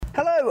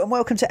Hello and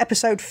welcome to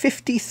episode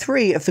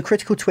 53 of the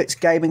Critical Twits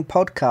Gaming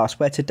Podcast,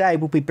 where today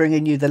we'll be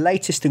bringing you the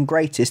latest and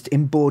greatest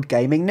in board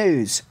gaming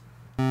news.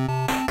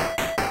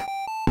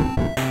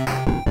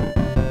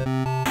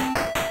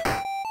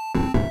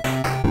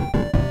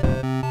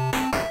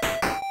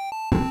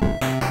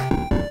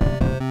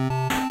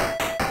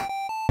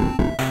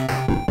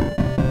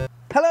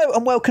 Hello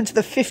and welcome to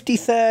the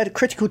 53rd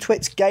Critical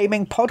Twits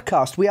Gaming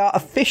Podcast. We are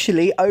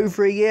officially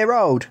over a year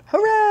old.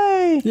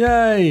 Hooray!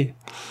 Yay!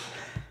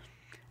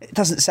 It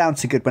doesn't sound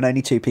so good when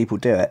only two people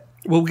do it.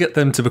 We'll get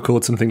them to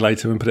record something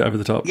later and put it over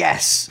the top.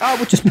 Yes. Oh,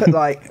 we'll just put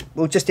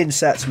we'll just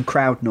insert some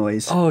crowd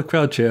noise. Oh,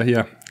 crowd cheer.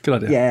 Yeah,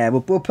 good idea. Yeah,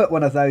 we'll put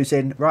one of those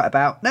in right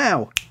about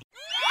now.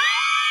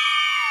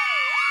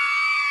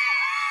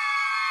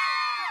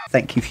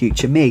 Thank you,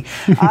 future me.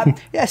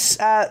 Yes,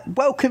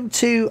 welcome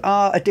to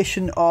our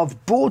edition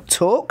of Board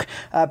Talk,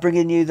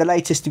 bringing you the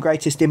latest and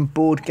greatest in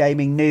board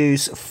gaming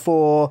news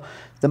for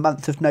the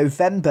month of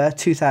November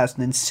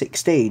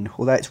 2016,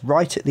 although it's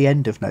right at the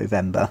end of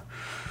November.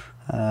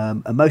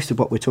 And most of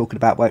what we're talking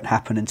about won't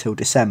happen until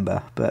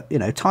December. But, you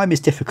know, time is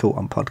difficult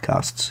on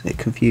podcasts. It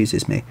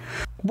confuses me.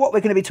 What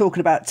we're going to be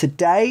talking about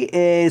today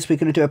is we're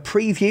going to do a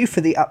preview for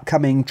the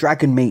upcoming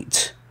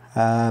Dragonmeet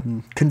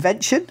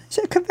convention. Is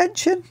it a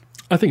convention?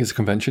 I think it's a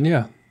convention,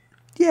 yeah.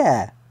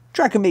 Yeah,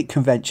 Dragonmeet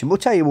convention. We'll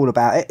tell you all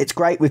about it. It's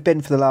great. We've been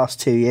for the last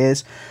 2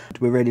 years.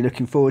 We're really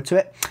looking forward to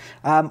it.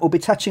 We'll be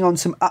touching on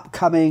some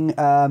upcoming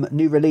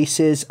new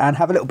releases and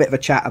have a little bit of a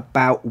chat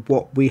about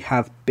what we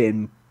have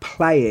been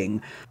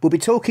playing. We'll be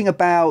talking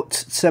about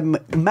some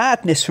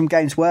madness from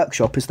Games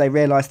Workshop as they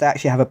realise they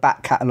actually have a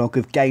back catalogue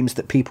of games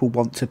that people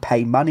want to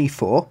pay money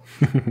for.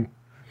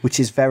 Which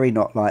is very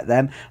not like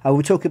them.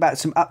 We'll talk about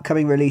some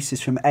upcoming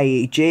releases from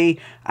AEG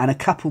and a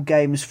couple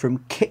games from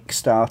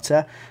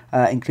Kickstarter,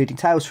 including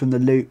Tales from the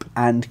Loop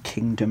and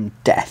Kingdom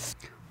Death.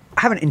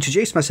 I haven't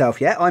introduced myself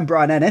yet. I'm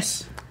Brian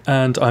Ennis.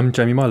 And I'm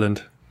Jamie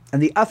Myland.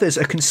 And the others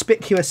are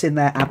conspicuous in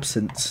their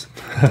absence.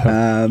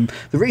 The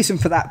reason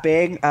for that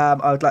being,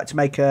 I would like to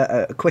make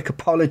a quick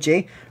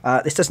apology.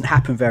 This doesn't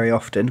happen very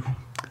often,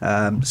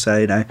 so,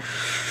 you know,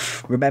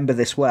 remember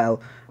this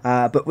well.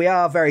 But we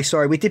are very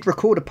sorry. We did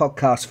record a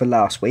podcast for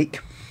last week,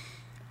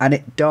 and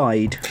it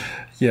died.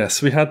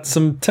 Yes, we had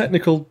some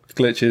technical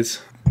glitches.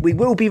 We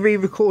will be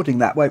re-recording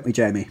that, won't we,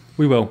 Jamie?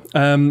 We will.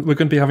 We're going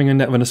to be having a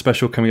Netrunner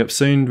special coming up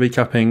soon,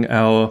 recapping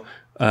our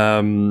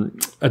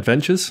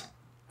adventures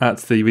at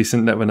the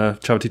recent Netrunner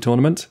charity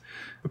tournament.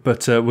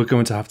 But we're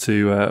going to have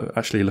to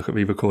actually look at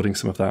re-recording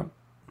some of that.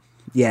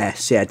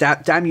 Yes, yeah.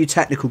 Damn you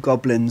technical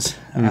goblins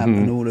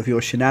and all of your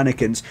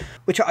shenanigans,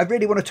 which I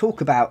really want to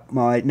talk about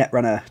my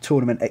Netrunner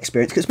tournament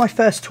experience, because it's my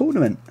first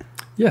tournament.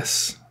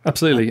 Yes,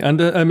 absolutely.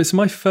 And it's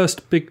my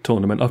first big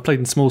tournament. I've played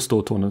in small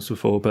store tournaments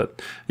before,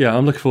 but yeah,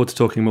 I'm looking forward to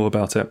talking more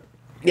about it.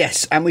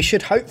 Yes, and we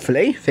should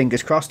hopefully,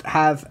 fingers crossed,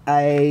 have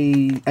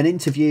an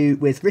interview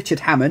with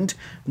Richard Hammond,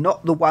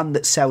 not the one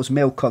that sells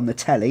milk on the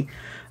telly,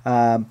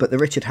 but the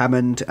Richard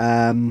Hammond,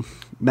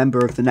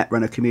 member of the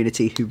Netrunner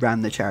community who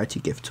ran the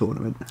charity gift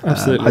tournament.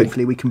 Absolutely.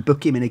 Hopefully we can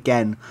book him in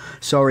again.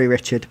 Sorry,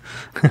 Richard,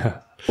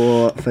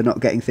 or for not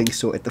getting things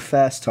sorted the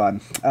first time.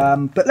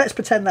 But let's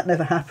pretend that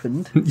never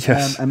happened.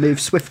 Yes. And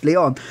move swiftly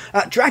on.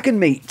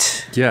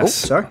 Dragonmeet. Yes.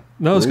 Oh, sorry.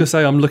 No, I was going to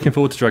say I'm looking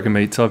forward to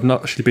Dragonmeet. I've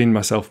not actually been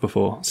myself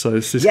before, so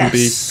this is going to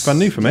be brand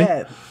new for me.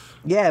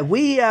 Yeah,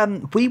 we've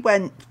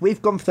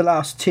gone for the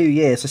last 2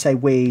 years. I say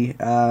we,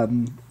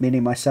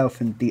 meaning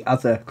myself and the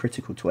other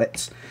Critical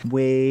Twits.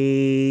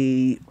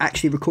 We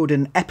actually recorded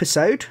an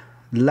episode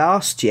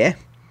last year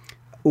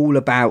all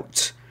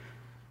about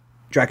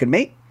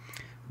Dragonmeet,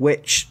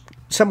 which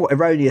somewhat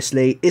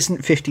erroneously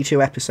isn't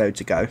 52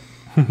 episodes ago.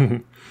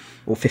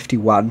 Or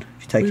 51,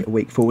 if you take it a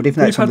week forward,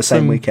 even though it's on the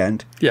same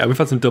weekend. Yeah, we've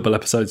had some double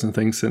episodes and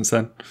things since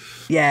then.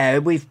 Yeah,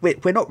 we're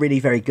not really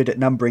very good at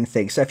numbering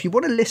things. So if you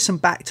want to listen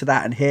back to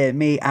that and hear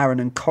me, Aaron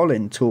and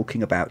Colin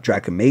talking about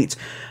Dragonmeet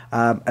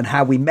and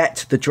how we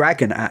met the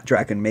dragon at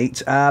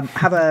Dragonmeet,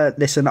 have a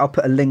listen. I'll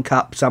put a link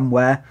up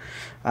somewhere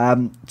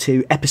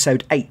to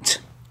episode 8.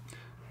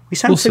 We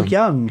sound so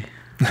young.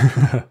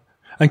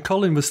 And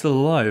Colin was still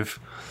alive.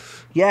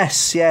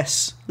 Yes.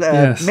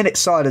 Minute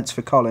silence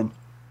for Colin.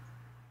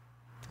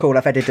 Cool,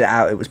 I've edited it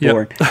out. It was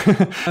boring.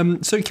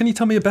 Yep. So can you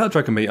tell me about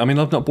Dragonmeet? I mean,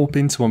 I've not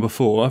been to one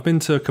before. I've been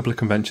to a couple of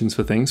conventions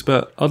for things,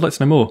 but I'd like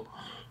to know more.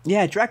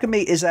 Yeah,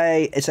 Dragonmeet is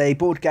a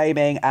board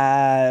gaming,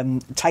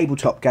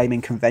 tabletop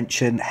gaming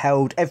convention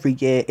held every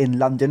year in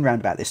London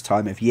around about this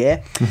time of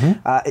year.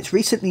 It's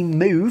recently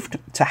moved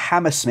to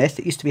Hammersmith.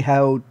 It used to be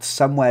held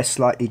somewhere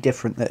slightly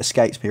different that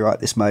escapes me right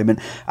this moment,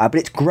 but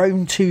it's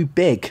grown too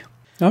big.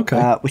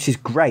 Okay. Which is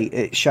great.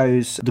 It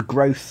shows the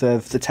growth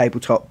of the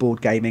tabletop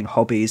board gaming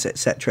hobbies,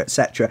 etc.,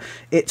 etc.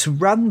 It's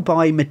run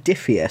by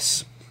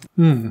Modiphius.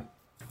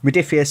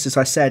 Modiphius, as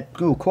I said,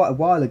 quite a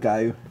while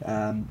ago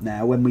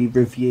now, when we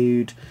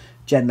reviewed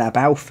GenLab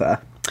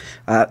Alpha.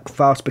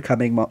 fast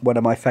becoming one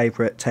of my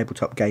favourite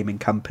tabletop gaming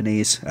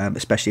companies,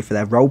 especially for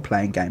their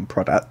role-playing game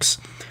products.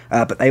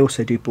 But they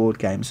also do board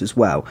games as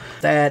well.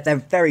 They're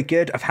very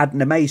good. I've had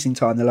an amazing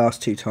time the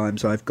last 2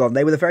 times I've gone.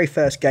 They were the very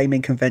first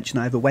gaming convention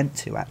I ever went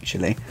to,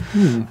 actually,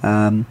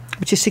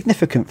 which is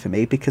significant for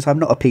me because I'm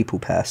not a people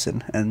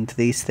person, and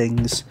these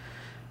things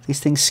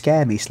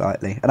scare me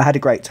slightly. And I had a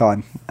great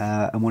time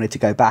and wanted to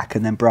go back,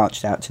 and then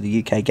branched out to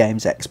the UK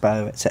Games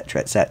Expo, etc.,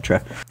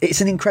 etc.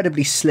 It's an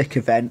incredibly slick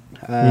event,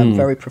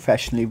 very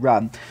professionally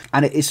run,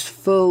 and it is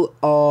full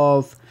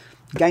of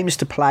games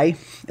to play.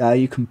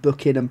 You can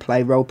book in and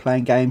play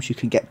role-playing games. You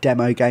can get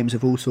demo games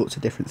of all sorts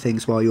of different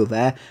things while you're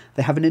there.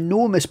 They have an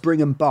enormous bring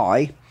and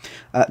buy,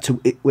 to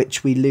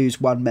which we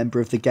lose one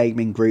member of the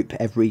gaming group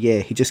every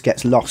year. He just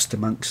gets lost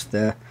amongst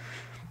the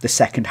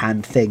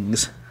second-hand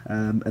things,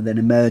 and then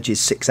emerges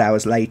 6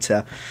 hours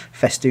later,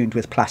 festooned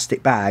with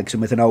plastic bags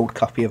and with an old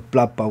copy of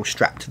Blood Bowl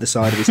strapped to the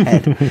side of his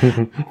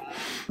head.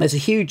 There's a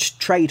huge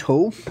trade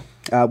hall,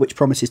 which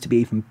promises to be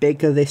even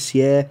bigger this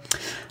year.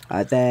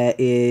 There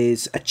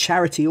is a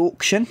charity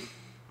auction,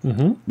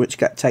 which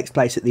takes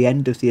place at the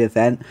end of the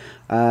event.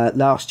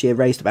 Last year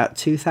raised about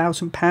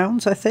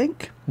 £2,000, I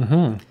think.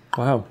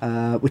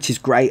 Wow. Which is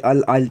great.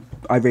 I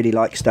really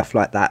like stuff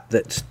like that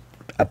that's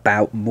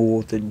about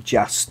more than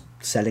just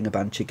selling a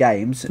bunch of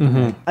games.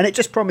 And it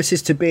just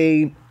promises to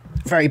be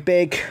very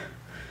big,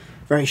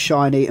 very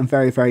shiny, and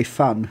very, very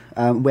fun.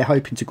 We're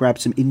hoping to grab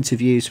some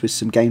interviews with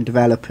some game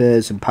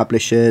developers and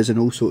publishers and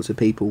all sorts of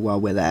people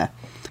while we're there.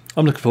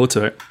 I'm looking forward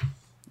to it.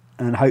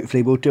 And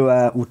hopefully we'll do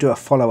a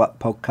follow-up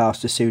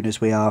podcast as soon as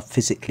we are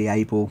physically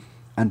able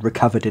and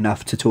recovered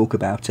enough to talk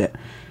about it.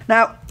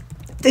 Now,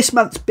 this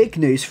month's big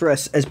news for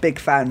us as big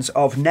fans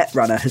of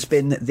Netrunner has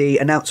been the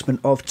announcement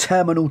of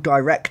Terminal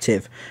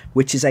Directive,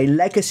 which is a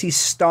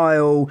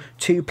legacy-style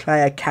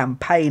 2-player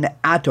campaign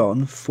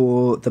add-on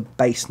for the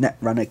base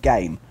Netrunner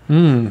game.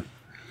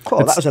 Cool,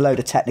 that was a load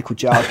of technical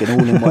jargon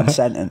all in one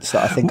sentence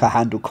that I think I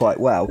handled quite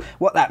well.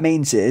 What that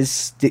means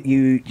is that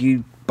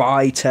you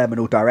buy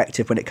Terminal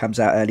Directive when it comes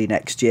out early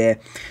next year,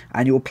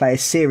 and you'll play a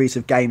series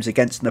of games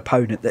against an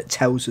opponent that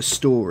tells a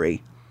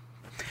story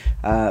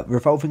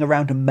revolving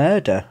around a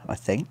murder, I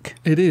think.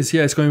 It is,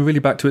 yeah. It's going really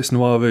back to its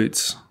noir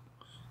roots.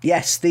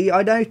 Yes,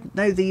 I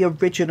know the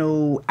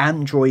original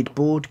Android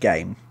board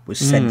game was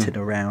centred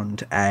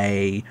around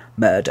a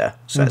murder,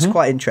 so it's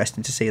quite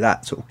interesting to see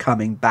that sort of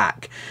coming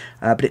back.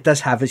 But it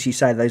does have, as you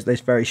say,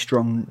 those very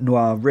strong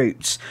noir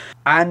roots.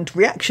 And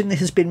reaction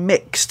has been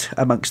mixed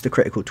amongst the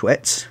critical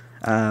twits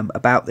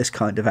about this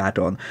kind of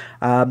add-on.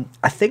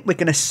 I think we're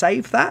going to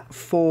save that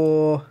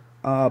for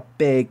our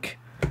big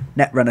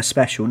Netrunner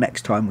special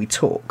next time we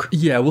talk.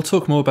 Yeah, we'll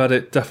talk more about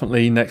it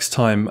definitely next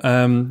time.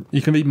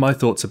 You can read my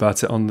thoughts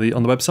about it on the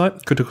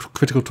website,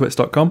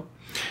 criticaltwits.com.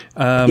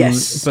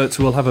 Yes, but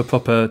we'll have a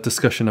proper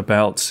discussion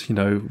about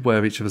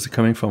where each of us are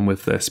coming from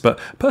with this. But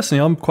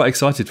personally, I'm quite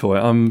excited for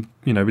it. I'm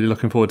really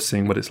looking forward to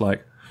seeing what it's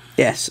like.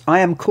 Yes, I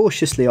am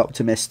cautiously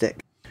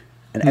optimistic.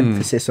 An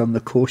emphasis on the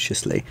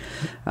cautiously.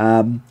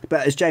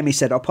 But as Jamie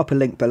said, I'll pop a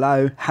link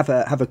below. Have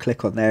a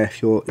click on there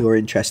if you're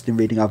interested in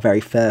reading our very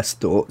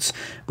first thoughts.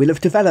 We'll have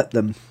developed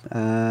them.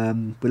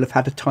 We'll have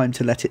had a time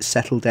to let it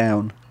settle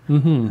down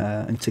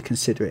and to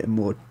consider it in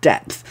more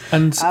depth.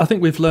 And I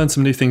think we've learned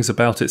some new things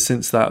about it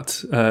since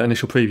that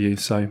initial preview,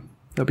 so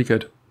that'll be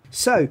good.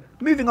 So,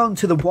 moving on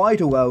to the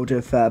wider world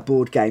of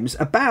board games.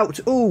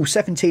 About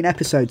 17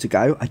 episodes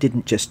ago, I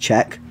didn't just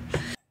check,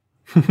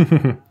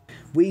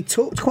 we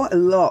talked quite a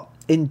lot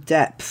in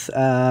depth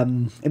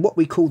in what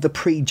we call the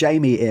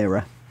pre-Jamie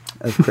era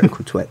of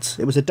Critical Twits.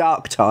 It was a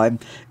dark time.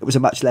 It was a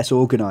much less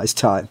organised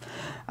time.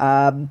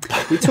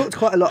 We talked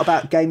quite a lot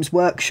about Games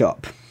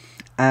Workshop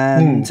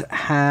and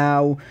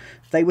how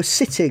they were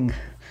squatting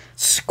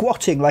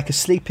like a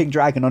sleeping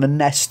dragon on a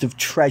nest of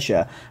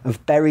treasure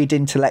of buried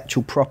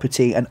intellectual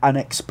property and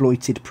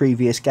unexploited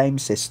previous game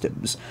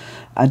systems,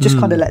 and just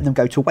kind of letting them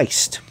go to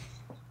waste.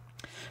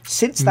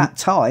 Since that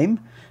time,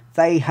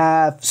 they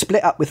have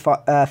split up with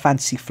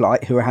Fantasy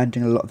Flight, who are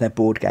handling a lot of their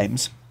board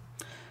games,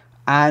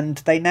 and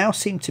they now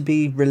seem to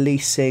be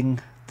releasing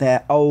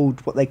their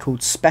old, what they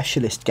called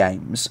specialist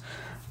games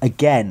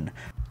again.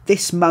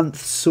 This month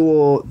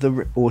saw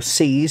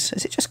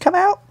has it just come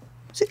out?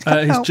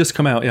 It's just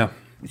come out, yeah.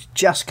 It's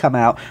just come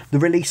out. The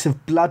release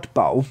of Blood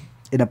Bowl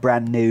in a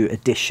brand new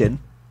edition,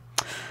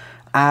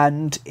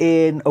 and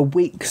in a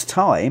week's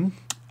time,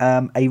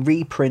 a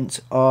reprint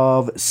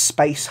of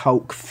Space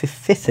Hulk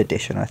 5th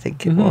edition, I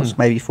think it was,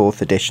 maybe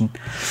 4th edition.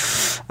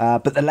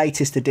 But the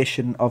latest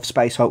edition of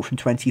Space Hulk from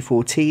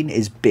 2014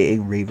 is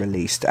being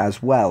re-released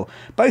as well.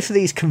 Both of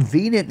these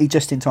conveniently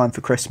just in time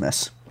for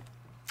Christmas.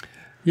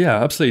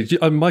 Yeah, absolutely.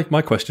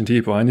 My question to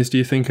you, Brian, is do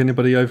you think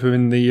anybody over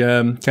in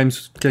the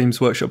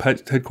Games Workshop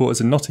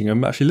headquarters in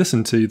Nottingham actually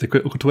listened to the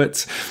Critical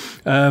Twits?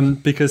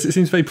 Because it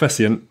seems very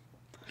prescient.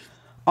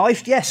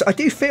 Yes, I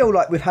do feel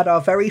like we've had our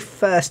very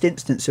first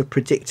instance of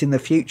predicting the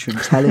future and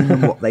telling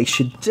them what they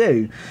should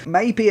do.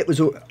 Maybe it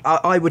was.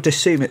 I would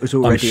assume it was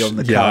already on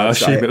the cards. Yeah, I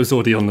assume it was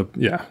already on the.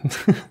 Yeah.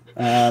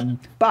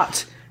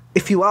 But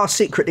if you are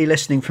secretly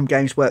listening from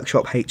Games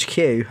Workshop HQ,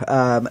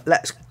 let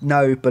us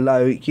know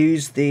below.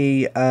 Use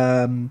the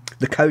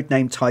code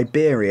name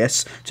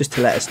Tiberius just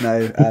to let us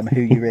know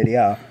who you really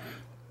are.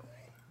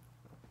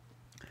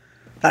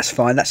 That's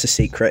fine. That's a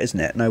secret, isn't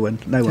it? No one.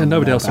 Yeah,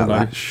 nobody else will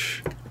know.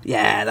 Shh.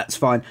 Yeah, that's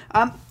fine.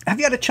 Have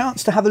you had a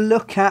chance to have a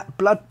look at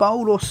Blood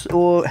Bowl,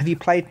 or have you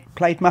played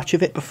much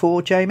of it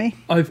before, Jamie?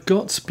 I've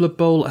got Blood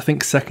Bowl, I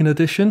think, 2nd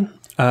edition,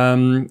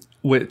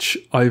 which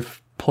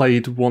I've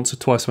played once or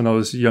twice when I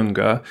was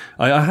younger.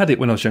 I had it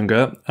when I was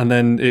younger, and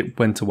then it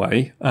went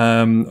away.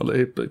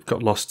 It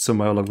got lost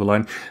somewhere along the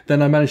line.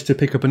 Then I managed to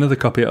pick up another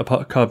copy at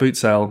a car boot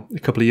sale a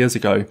couple of years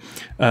ago.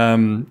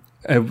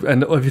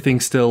 And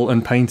everything's still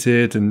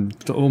unpainted and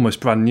almost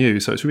brand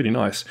new, so it's really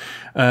nice.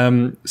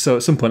 So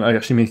at some point, I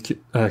actually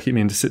keep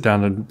me in to sit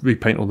down and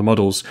repaint all the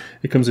models.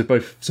 It comes with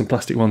both some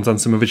plastic ones and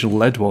some original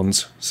lead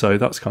ones, so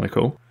that's kind of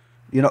cool.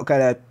 You're not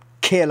going to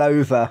keel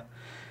over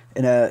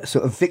in a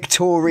sort of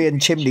Victorian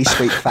chimney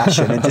sweep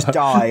fashion and just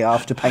die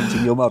after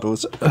painting your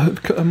models?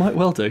 I might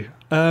well do.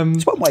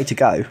 It's one way to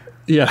go.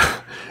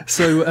 Yeah,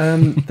 so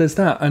there's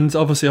that, and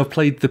obviously I've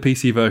played the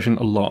PC version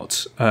a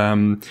lot.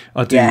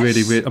 I do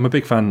really, I'm a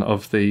big fan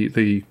of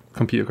the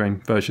computer grain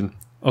version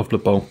of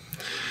Blood Bowl.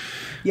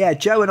 Yeah,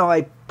 Joe and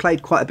I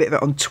played quite a bit of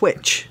it on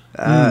Twitch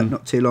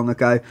not too long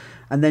ago,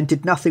 and then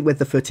did nothing with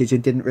the footage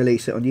and didn't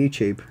release it on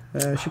YouTube.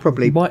 Should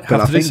probably might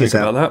have to do something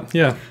about that.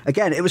 Yeah.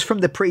 Again, it was from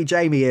the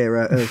pre-Jamie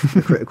era of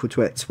the Critical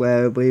Twits,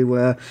 where we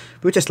were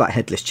just like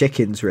headless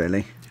chickens,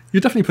 really.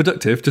 You're definitely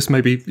productive, just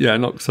maybe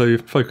not so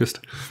focused.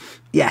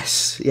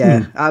 Yes,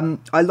 yeah.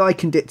 I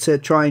likened it to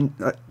trying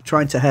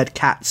to herd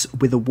cats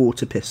with a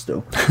water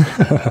pistol.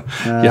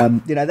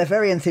 They're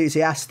very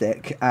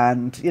enthusiastic,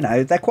 and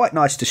they're quite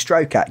nice to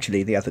stroke.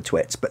 Actually, the other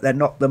twits, but they're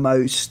not the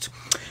most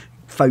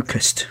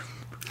focused.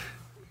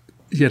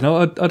 Yeah, no,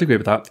 I'd agree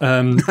with that.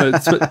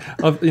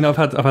 I've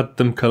had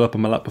them curl up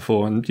on my lap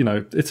before, and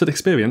it's an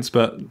experience,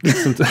 but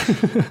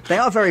they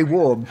are very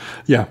warm.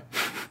 Yeah,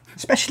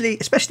 especially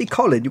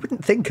Colin. You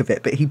wouldn't think of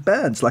it, but he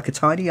burns like a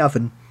tiny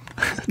oven.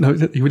 No,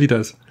 he really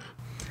does.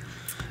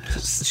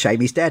 It's a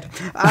shame he's dead.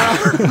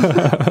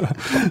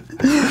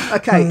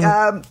 Okay,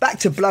 back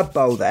to Blood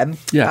Bowl then.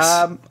 Yes.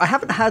 I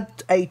haven't had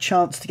a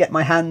chance to get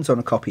my hands on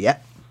a copy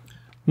yet.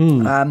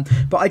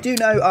 But I do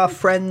know our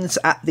friends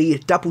at the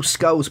Double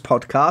Skulls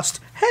podcast,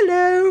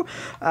 hello,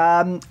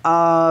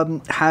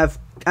 have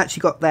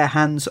actually got their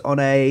hands on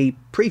a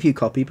preview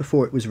copy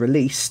before it was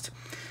released,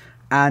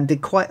 and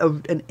did quite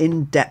an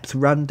in-depth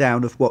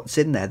rundown of what's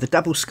in there. The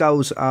Double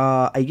Skulls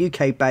are a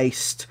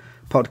UK-based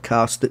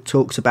podcast that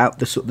talks about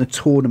the sort of the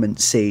tournament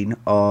scene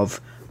of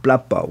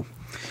Blood Bowl,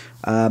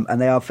 and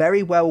they are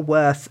very well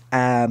worth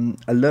a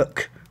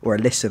look or a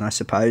listen, I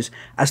suppose,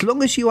 as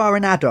long as you are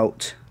an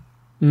adult.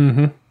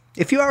 Mm-hmm.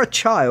 If you are a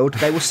child,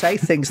 they will say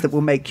things that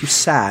will make you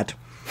sad.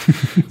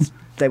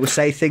 They will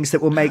say things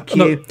that will make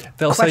you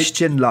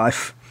question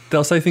life.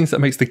 They'll say things that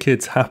makes the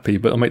kids happy,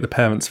 but they'll make the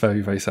parents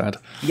very, very sad.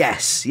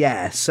 Yes,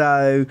 yeah.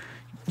 So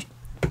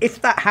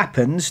if that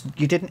happens,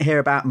 you didn't hear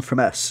about them from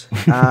us.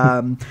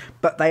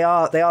 But they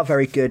are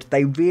very good.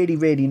 They really,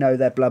 really know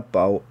their Blood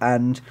Bowl.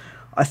 And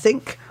I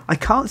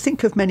can't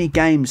think of many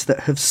games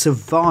that have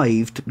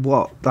survived,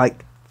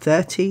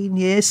 13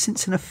 years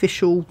since an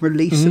official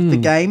release of the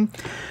game,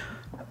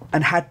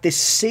 and had this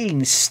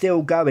scene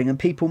still going, and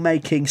people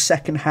making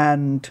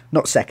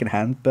not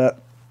second-hand,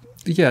 but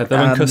yeah, their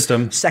own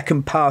custom,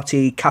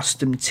 second-party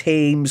custom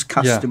teams,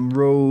 custom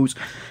rules,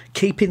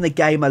 keeping the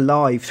game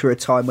alive through a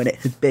time when it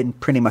had been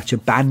pretty much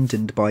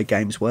abandoned by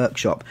Games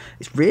Workshop.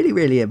 It's really,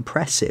 really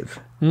impressive.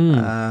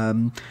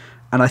 And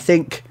I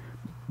think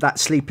that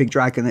sleeping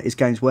dragon that is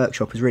Games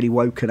Workshop has really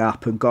woken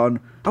up and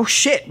gone, oh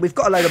shit, we've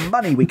got a load of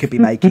money we could be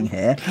making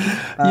here.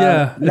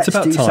 It's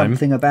about do time.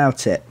 Something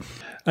about it.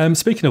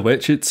 Speaking of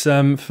which, it's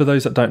for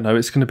those that don't know,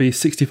 it's going to be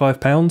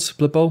 £65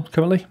 Blood Bowl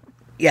currently.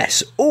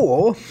 Yes,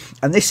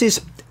 and this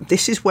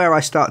is where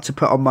I start to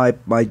put on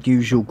my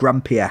usual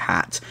grumpier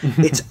hat.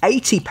 It's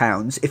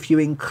 £80 if you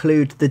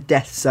include the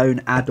Death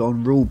Zone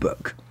add-on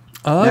rulebook.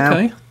 Oh,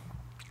 okay. Now,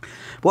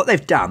 what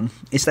they've done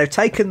is they've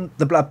taken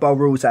the Blood Bowl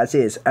rules as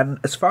is, and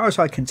as far as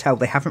I can tell,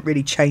 they haven't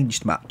really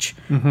changed much.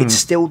 It's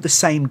still the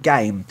same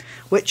game,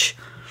 which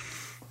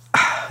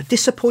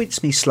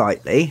disappoints me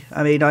slightly.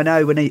 I mean, I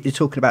know when you're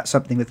talking about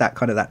something with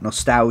that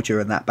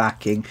nostalgia and that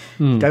backing,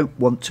 you don't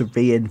want to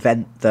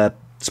reinvent the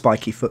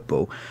spiky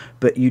football,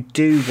 but you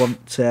do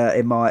want to,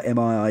 in my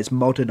eyes,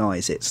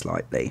 modernise it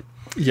slightly.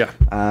 Yeah.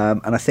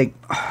 And I think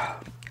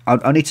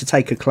I need to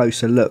take a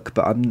closer look,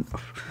 but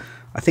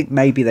I think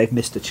maybe they've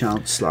missed a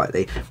chance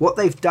slightly. What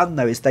they've done,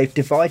 though, is they've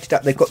divided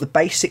up. They've got the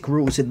basic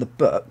rules in the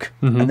book,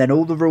 and then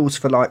all the rules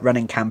for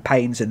running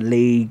campaigns and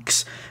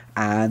leagues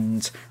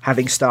and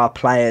having star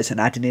players and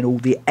adding in all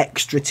the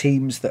extra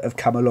teams that have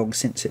come along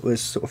since it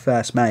was sort of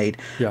first made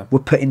were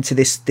put into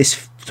this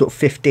sort of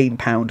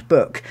 £15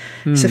 book.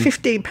 It's a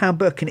 £15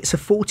 book, and it's a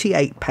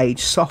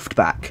 48-page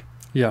softback.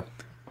 Yeah.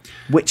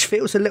 Which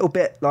feels a little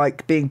bit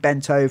like being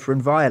bent over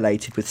and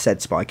violated with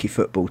said spiky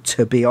football,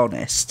 to be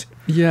honest.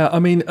 Yeah, I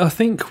mean, I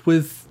think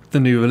with the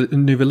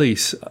new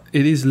release,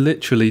 it is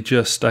literally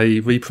just a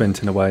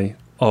reprint in a way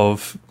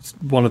of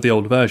one of the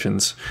old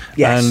versions.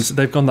 Yes. And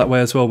they've gone that way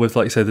as well with,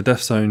 like you say, the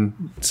Death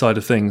Zone side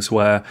of things,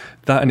 where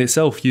that in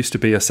itself used to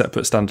be a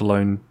separate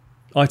standalone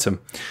item.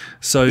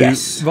 So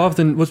Yes. rather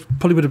than what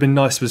probably would have been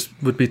nice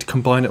would be to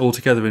combine it all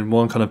together in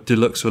one kind of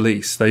deluxe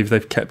release.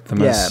 They've kept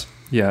them as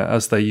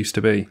they used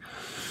to be.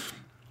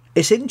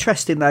 It's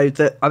interesting though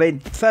that, I mean,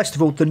 first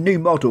of all, the new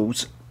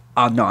models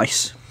are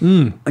nice.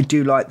 I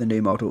do like the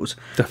new models.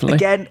 Definitely.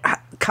 Again,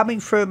 coming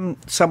from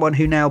someone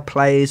who now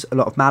plays a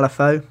lot of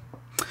Malifaux,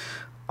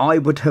 I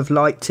would have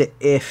liked it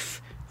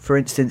if, for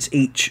instance,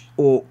 each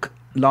orc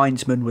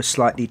linesman was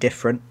slightly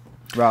different,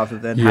 rather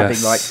than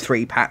having like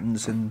 3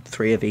 patterns and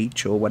 3 of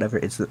each, or whatever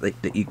it is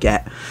that you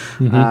get,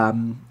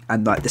 and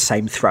like the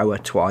same thrower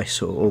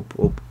twice or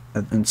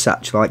and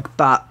such like.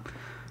 But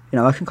you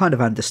know, I can kind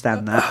of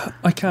understand that.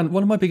 I can.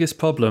 One of my biggest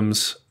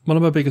problems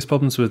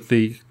with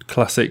the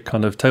classic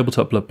kind of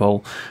tabletop Blood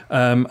Bowl,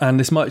 and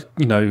this might,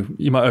 you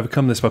might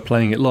overcome this by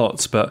playing it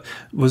lots, but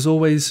was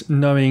always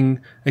knowing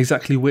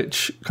exactly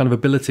which kind of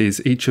abilities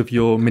each of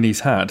your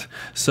minis had.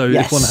 So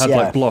if one had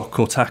like block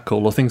or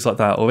tackle or things like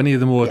that, or any of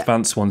the more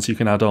advanced ones you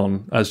can add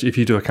on as if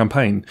you do a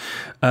campaign.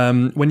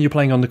 When you're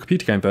playing on the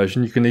computer game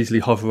version, you can easily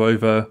hover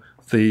over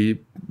the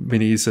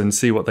minis and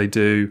see what they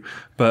do,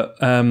 but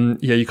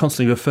you're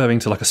constantly referring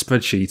to like a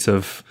spreadsheet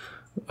of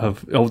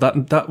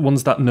that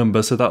one's that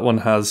number, so that one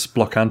has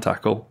block and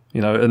tackle,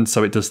 and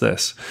so it does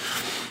this.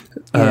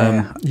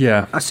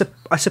 I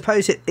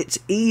suppose it's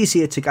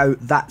easier to go,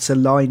 that's a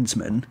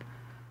linesman,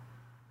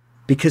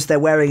 because they're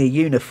wearing a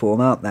uniform,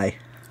 aren't they?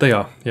 They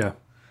are, yeah.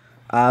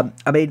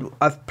 I mean,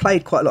 I've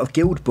played quite a lot of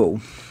Guild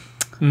Ball.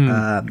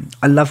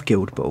 I love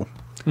Guild Ball.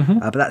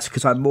 But that's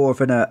because I'm more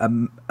of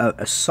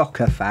a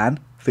soccer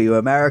fan. For you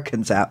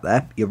Americans out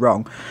there, you're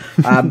wrong.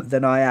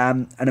 Than I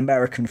am an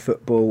American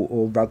football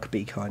or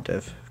rugby kind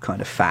of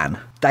fan.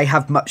 They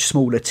have much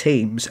smaller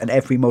teams, and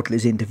every model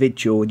is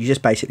individual, and you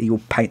just basically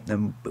you'll paint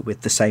them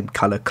with the same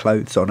colour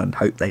clothes on and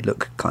hope they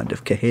look kind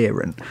of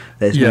coherent.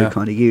 There's no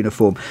kind of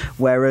uniform.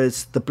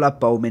 Whereas the Blood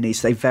Bowl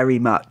minis,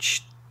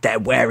 they're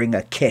wearing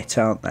a kit,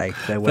 aren't they?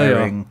 They're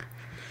wearing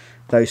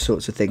those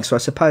sorts of things. So I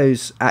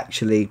suppose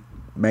actually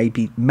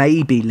maybe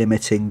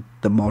limiting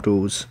the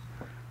models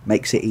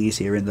makes it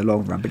easier in the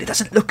long run, but it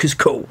doesn't look as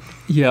cool.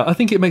 Yeah, I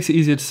think it makes it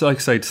easier to, like I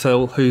say, to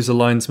tell who's a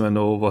linesman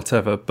or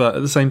whatever, but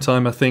at the same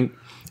time I think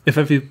if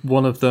every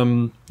one of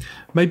them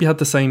maybe had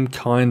the same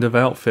kind of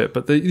outfit,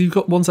 but you've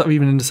got ones that are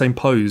even in the same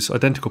pose,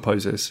 identical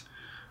poses,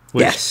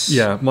 which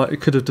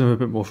it could have done a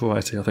bit more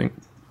variety, I think.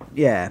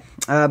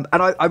 And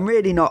I'm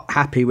really not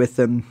happy with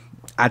them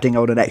adding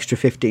on an extra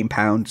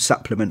 £15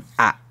 supplement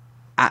at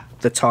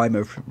the time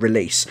of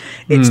release.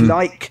 It's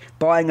like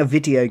buying a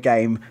video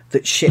game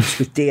that ships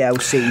with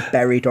DLC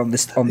buried on the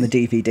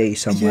DVD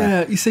somewhere.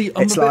 Yeah, you see,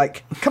 it's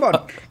like, come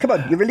on,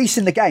 you're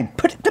releasing the game.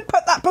 Put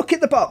that book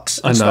in the box.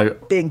 And I know.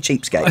 Stop being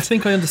cheapskate. I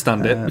think I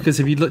understand it, because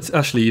if you looked,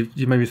 actually,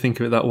 you made me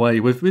think of it that way.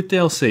 With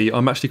DLC,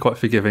 I'm actually quite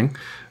forgiving,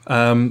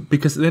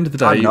 because at the end of the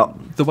day,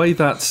 the way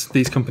that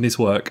these companies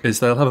work is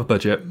they'll have a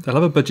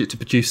budget to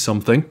produce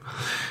something,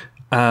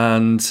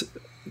 and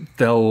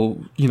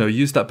they'll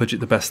use that budget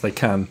the best they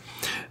can.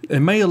 It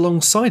may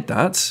alongside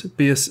that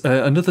be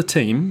another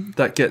team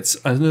that gets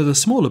another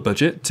smaller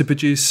budget to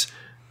produce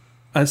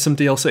some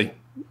DLC,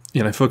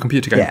 for a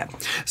computer game.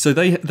 So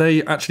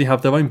they actually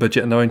have their own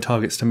budget and their own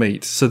targets to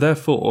meet, so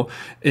therefore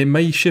it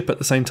may ship at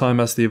the same time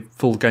as the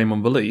full game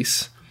on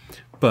release,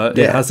 but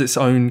it has its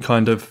own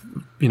kind of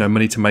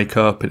money to make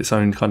up, its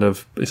own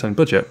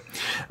budget.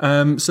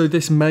 So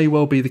this may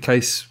well be the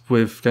case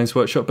with Games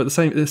Workshop, but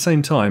at the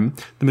same time,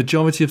 the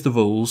majority of the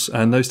rules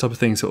and those type of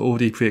things are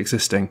already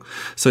pre-existing.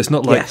 So it's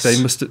not like they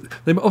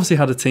obviously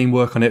had a team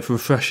work on it, for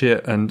refresh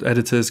it, and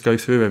editors go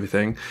through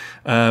everything,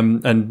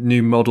 and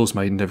new models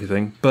made and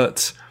everything.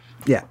 But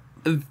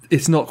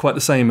it's not quite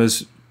the same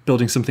as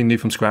building something new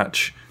from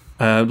scratch,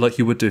 like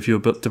you would do if you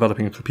were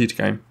developing a computer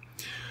game.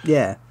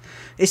 Yeah.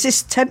 Is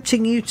this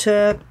tempting you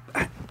to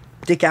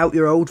dig out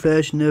your old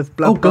version of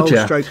Blood Bowl,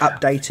 stroke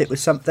update it with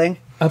something?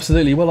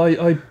 Absolutely. Well,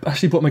 I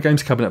actually brought my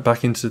games cabinet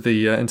back into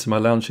my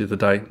lounge the other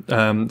day.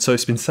 So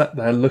it's been sat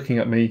there looking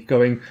at me,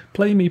 going,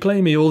 "Play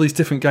me!" All these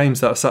different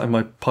games that are sat in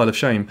my pile of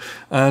shame.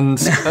 And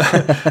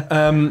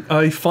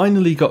I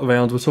finally got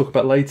around. We'll talk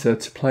about later,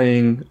 to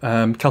playing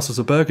Castles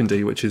of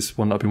Burgundy, which is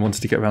one that I've been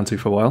wanting to get around to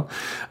for a while.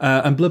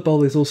 And Blood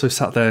Bowl is also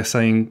sat there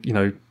saying,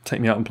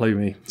 "Take me out and play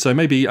with me." So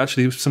maybe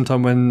actually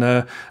sometime when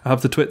I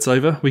have the twits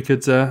over, we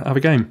could have a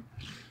game.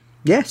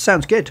 Yeah,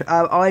 sounds good.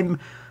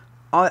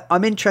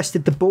 I'm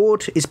interested. The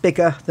board is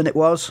bigger than it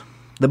was.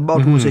 The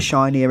models are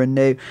shinier and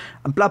new.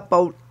 And Blood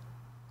Bowl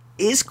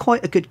is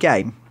quite a good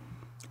game.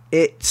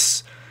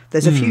 There's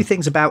a few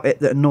things about it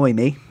that annoy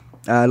me,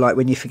 like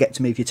when you forget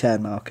to move your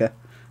turn marker.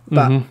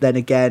 But then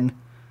again,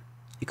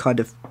 you kind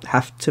of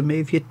have to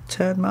move your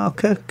turn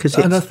marker because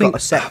it's got a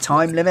set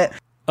time limit.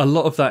 a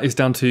lot of that is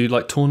down to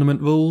like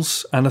tournament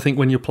rules, and I think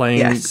when you're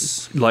playing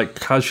like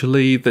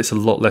casually, that's a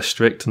lot less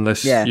strict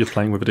unless you're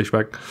playing with a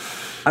douchebag.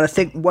 And I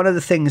think one of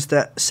the things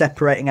that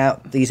separating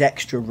out these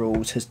extra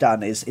rules has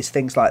done is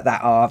things like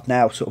that are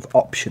now sort of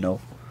optional.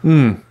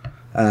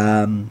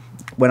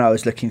 When I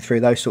was looking through,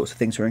 those sorts of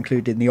things were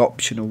included in the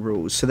optional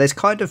rules. So there's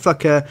kind of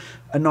like a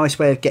nice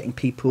way of getting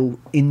people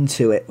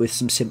into it with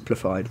some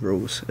simplified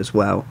rules as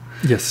well.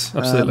 Yes,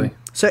 absolutely.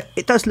 So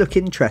it does look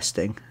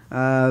interesting.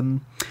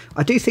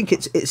 I do think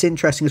it's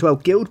interesting as well.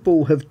 Guild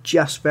Ball have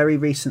just very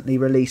recently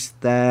released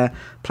their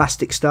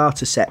plastic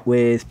starter set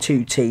with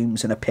 2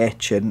 teams and a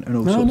pitch and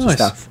all sorts of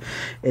stuff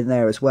in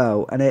there as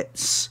well. And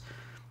it's,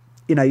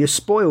 you're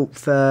spoilt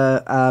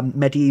for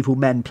medieval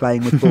men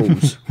playing with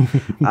balls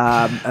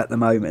at the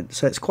moment.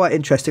 So it's quite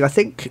interesting. I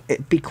think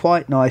it'd be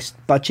quite nice,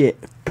 budget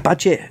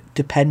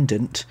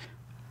dependent,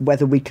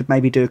 whether we could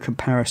maybe do a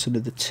comparison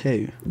of the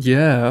two.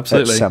 Yeah,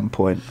 absolutely. At some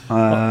point.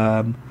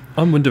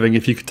 I'm wondering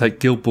if you could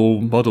take Guild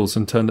Ball models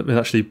and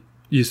actually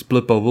use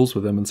Blood Bowl rules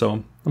with them and so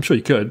on. I'm sure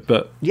you could,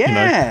 but you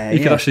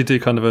could actually do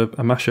kind of a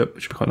mashup,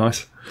 which would be quite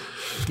nice.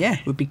 Yeah,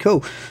 it would be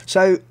cool.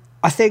 So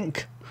I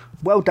think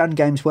well done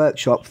Games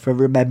Workshop for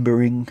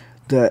remembering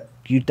that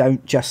you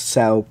don't just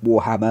sell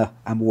Warhammer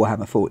and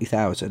Warhammer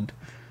 40,000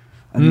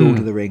 and Lord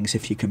of the Rings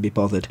if you can be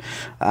bothered.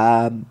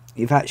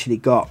 You've actually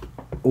got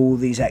all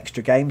these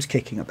extra games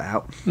kicking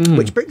about,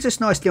 which brings us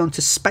nicely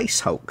onto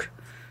Space Hulk.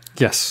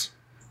 Yes.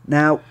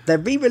 Now, they're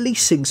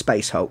re-releasing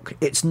Space Hulk.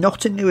 It's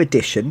not a new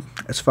edition,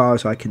 as far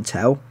as I can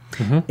tell.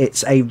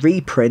 It's a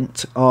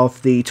reprint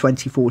of the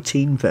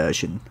 2014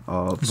 version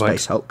of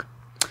Space Hulk.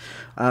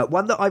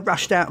 One that I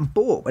rushed out and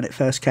bought when it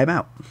first came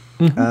out.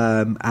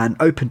 And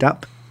opened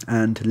up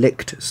and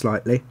licked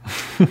slightly.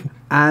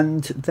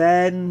 And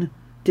then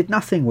did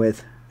nothing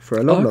with for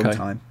a long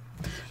time.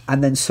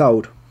 And then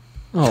sold.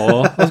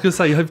 Oh, I was going to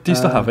say, do you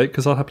still have it?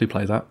 Because I'll happily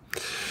play that.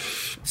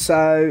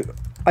 So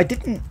I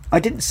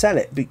didn't sell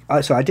it.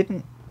 I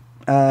didn't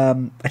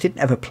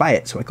ever play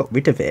it, so I got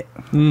rid of it.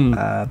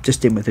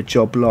 Just in with a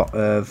job lot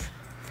of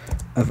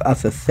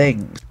other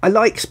things. I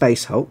like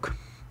Space Hulk.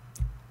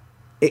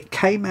 It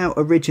came out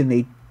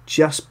originally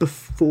just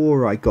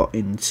before I got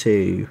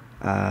into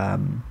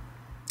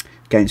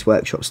Games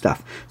Workshop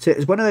stuff. So it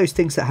was one of those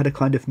things that had a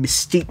kind of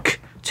mystique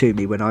to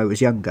me when I was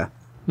younger.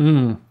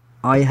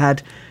 I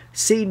had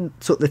seen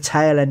sort of the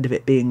tail end of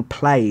it being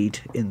played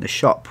in the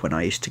shop when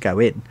I used to go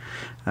in.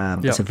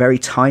 It's a very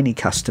tiny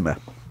customer,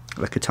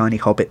 like a tiny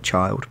hobbit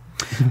child,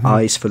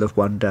 eyes full of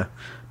wonder,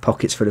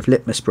 pockets full of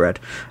litmus bread.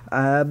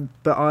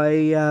 But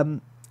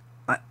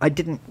I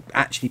didn't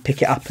actually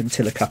pick it up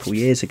until a couple of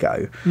years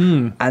ago,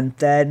 and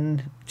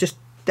then just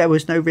there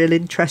was no real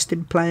interest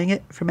in playing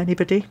it from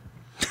anybody.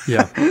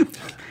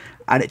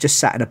 And it just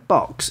sat in a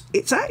box.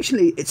 It's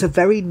a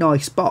very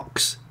nice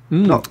box.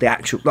 Not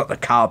the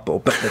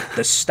cardboard, but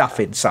the stuff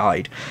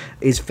inside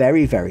is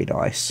very, very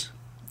nice.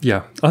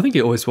 Yeah, I think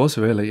it always was,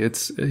 really.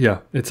 It's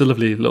a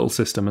lovely little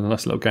system and a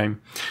nice little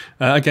game.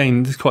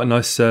 Again, there's quite a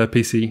nice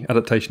PC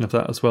adaptation of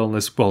that as well.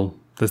 There's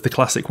the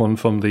classic one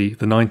from the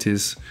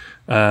 90s,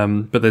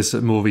 but there's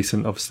a more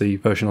recent, obviously,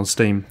 version on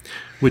Steam,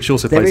 which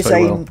also plays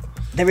very well.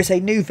 There is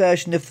a new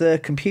version of the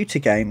computer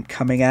game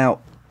coming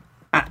out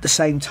at the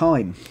same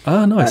time.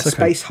 Ah, nice.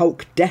 Space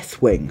Hulk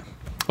Deathwing.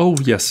 Oh,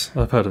 yes,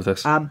 I've heard of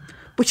this.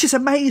 Which is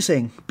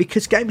amazing,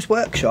 because Games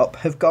Workshop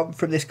have gone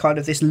from this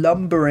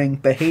lumbering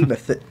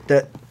behemoth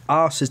that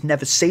arse has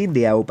never seen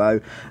the elbow,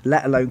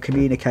 let alone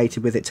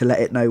communicated with it to let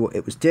it know what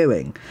it was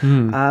doing,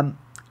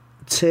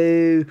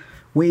 to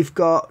we've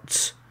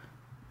got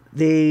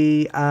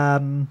the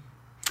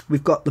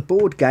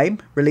board game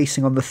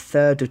releasing on the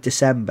 3rd of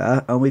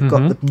December, and we've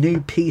got the new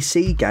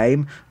PC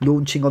game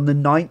launching on the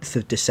 9th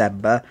of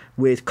December,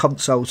 with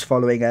consoles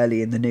following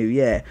early in the new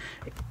year.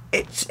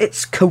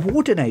 It's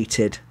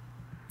coordinated.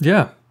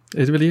 Yeah,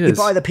 it really is. You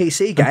buy the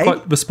PC game. And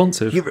quite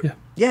responsive.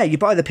 You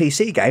buy the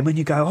PC game and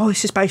you go, oh,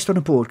 this is based on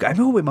a board game.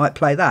 Oh, we might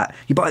play that.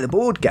 You buy the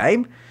board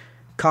game,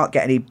 can't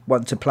get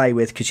anyone to play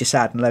with because you're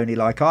sad and lonely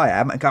like I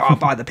am, and go, I'll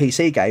buy the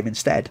PC game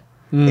instead.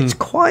 It's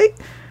quite...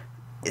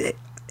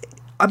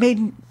 I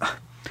mean,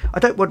 I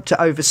don't want to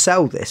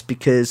oversell this,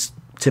 because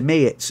to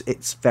me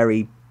it's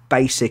very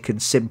basic and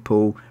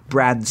simple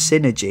brand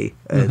synergy,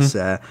 as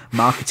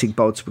marketing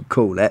bods would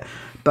call it,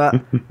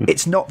 but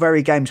it's not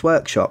very Games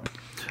Workshop.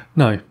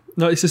 No,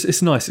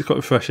 it's nice. It's quite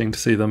refreshing to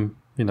see them,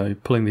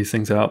 pulling these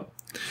things out.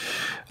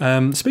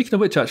 Speaking of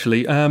which,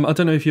 actually, I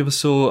don't know if you ever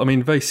saw. I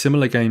mean, very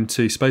similar game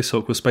to Space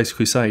Hulk was Space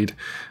Crusade.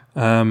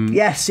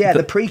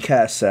 The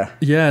precursor.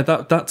 Yeah,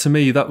 that to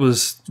me, that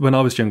was when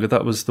I was younger.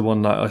 That was the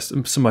one that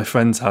some of my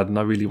friends had, and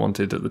I really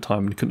wanted at the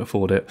time and couldn't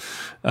afford it.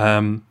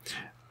 And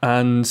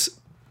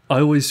I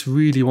always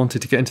really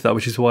wanted to get into that,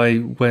 which is why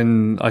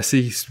when I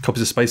see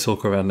copies of Space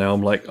Hulk around now,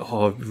 I'm like,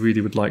 oh, I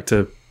really would like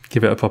to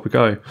give it a proper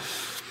go.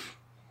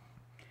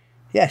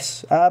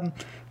 Yes.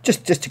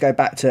 Just to go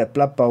back to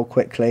Blood Bowl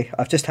quickly,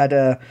 I've just had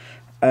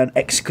an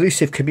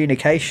exclusive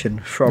communication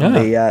from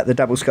the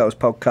Double Skulls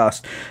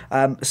podcast,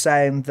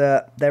 saying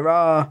that there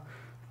are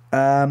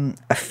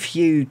a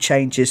few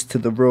changes to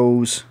the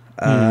rules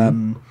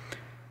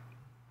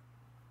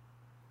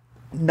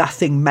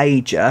Nothing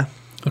major,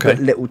 but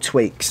little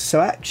tweaks.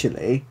 So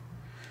actually,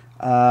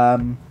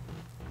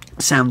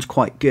 sounds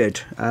quite good.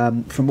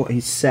 From what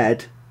he's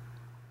said,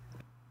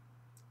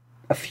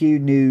 a few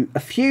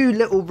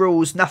little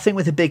rules, nothing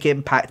with a big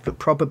impact, but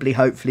probably,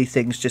 hopefully,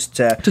 things just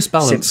to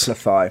balance,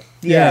 simplify.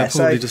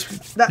 So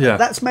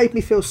that's made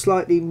me feel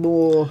slightly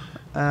more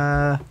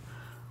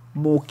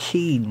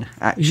keen,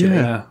 actually.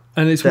 Yeah,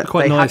 and it's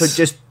quite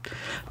nice.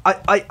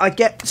 I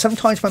get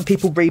sometimes when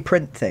people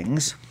reprint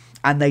things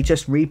and they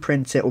just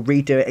reprint it or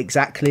redo it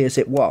exactly as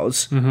it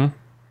was.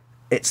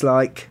 It's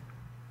like,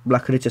 well, I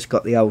could have just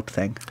got the old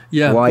thing.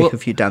 Yeah, why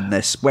have you done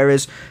this?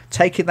 Whereas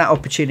taking that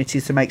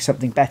opportunity to make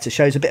something better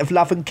shows a bit of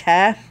love and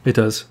care. It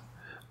does.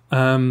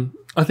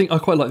 I think I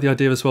quite like the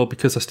idea as well,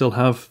 because I still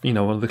have, one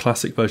of the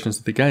classic versions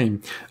of the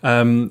game.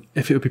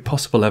 If it would be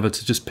possible ever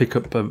to just pick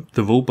up the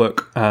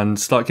rulebook and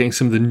start getting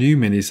some of the new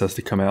minis as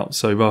they come out.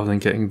 So rather than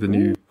getting the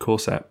new core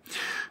set,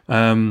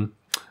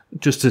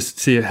 just to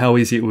see how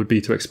easy it would be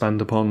to expand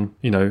upon,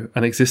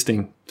 an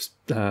existing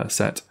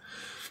set.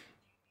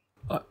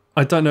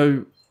 I don't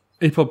know.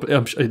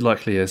 It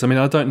likely is. I mean,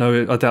 I don't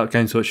know. I doubt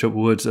Games Workshop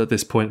would at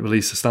this point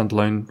release a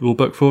standalone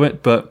rulebook for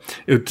it, but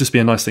it would just be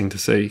a nice thing to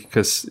see,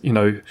 because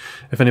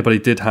if anybody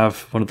did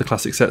have one of the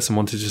classic sets and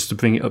wanted just to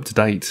bring it up to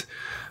date,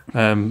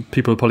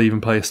 people would probably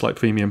even pay a slight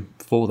premium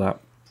for that.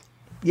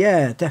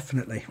 Yeah,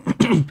 definitely.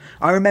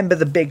 I remember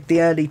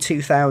the early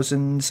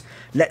 2000s.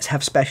 Let's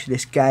have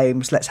specialist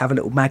games. Let's have a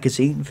little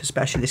magazine for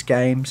specialist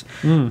games.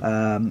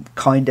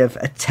 Kind of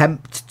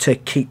attempt to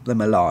keep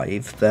them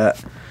alive.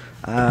 That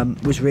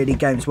was really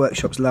Games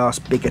Workshop's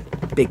last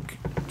big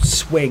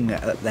swing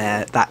at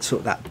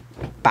that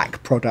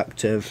back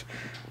product of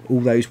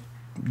all those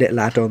little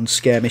add-on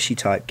skirmishy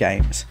type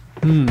games.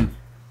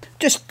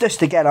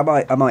 Just again,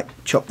 I might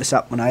chop this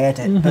up when I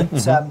edit, but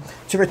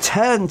to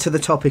return to the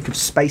topic of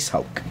Space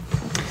Hulk.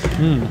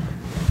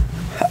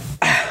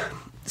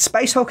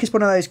 Space Hulk is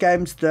one of those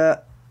games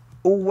that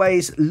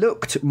always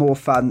looked more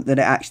fun than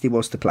it actually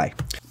was to play.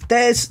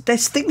 There's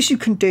things you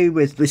can do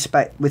with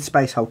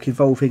Space Hulk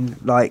involving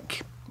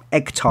like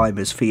egg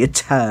timers for your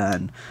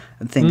turn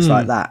and things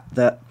like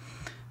that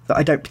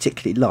I don't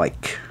particularly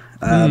like.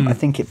 I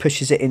think it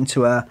pushes it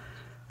into a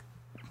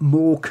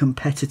more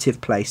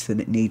competitive place than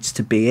it needs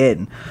to be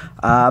in,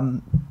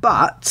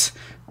 but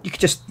you could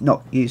just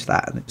not use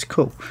that and it's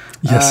cool.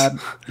 Yes.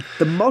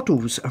 The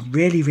models are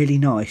really, really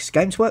nice.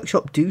 Games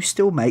Workshop do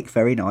still make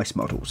very nice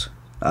models.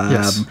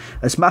 Yes.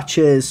 As much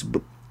as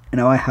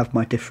I have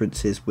my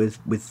differences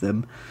with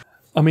them.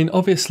 I mean,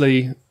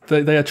 obviously,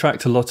 they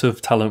attract a lot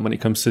of talent when it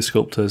comes to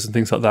sculptors and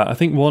things like that. I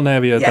think one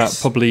area that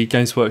probably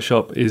Games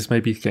Workshop is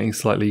maybe getting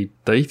slightly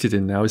dated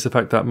in now is the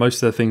fact that most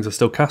of their things are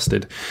still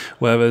casted,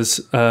 whereas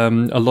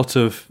a lot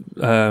of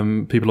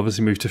people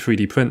obviously move to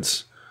 3D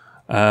prints,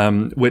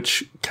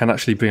 which can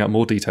actually bring out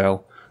more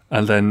detail.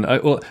 And then,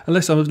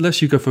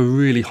 unless you go for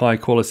really high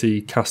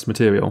quality cast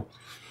material.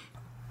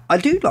 I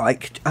do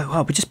like,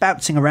 we're just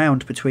bouncing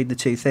around between the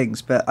two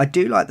things, but I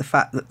do like the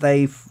fact that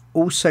they've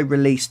also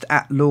released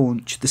at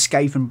launch the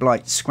Skaven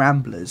Blight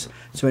Scramblers,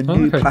 so a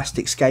new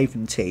plastic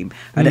Skaven team,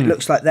 and it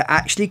looks like they're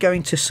actually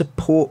going to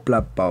support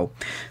Blood Bowl.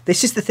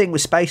 This is the thing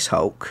with Space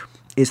Hulk,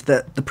 is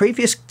that the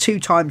previous 2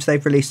 times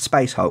they've released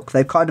Space Hulk,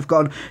 they've kind of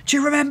gone, do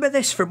you remember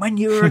this from when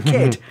you were a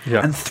kid?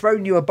 And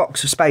thrown you a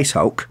box of Space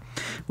Hulk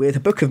with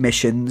a book of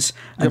missions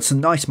and some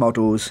nice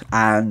models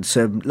and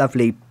some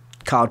lovely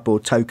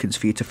cardboard tokens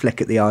for you to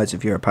flick at the eyes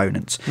of your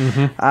opponents.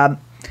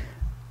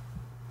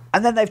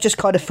 And then they've just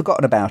kind of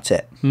forgotten about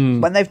it.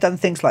 When they've done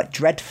things like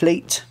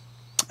Dreadfleet,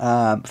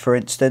 for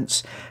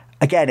instance,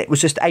 again, it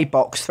was just a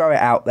box, throw it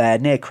out there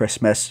near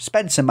Christmas,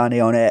 spend some money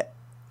on it,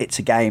 it's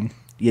a game,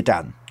 you're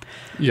done.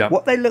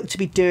 What they look to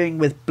be doing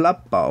with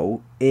Blood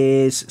Bowl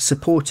is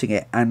supporting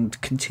it and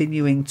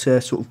continuing to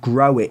sort of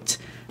grow it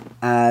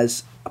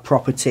as a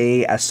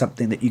property, as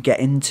something that you get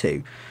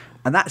into.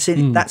 And that's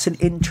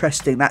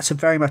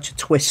very much a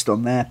twist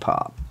on their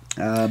part.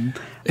 And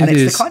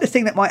it's the kind of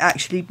thing that might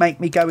actually make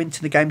me go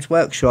into the Games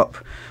Workshop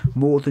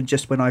more than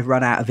just when I've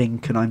run out of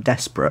ink and I'm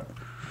desperate.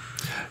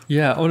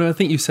 Yeah, well, I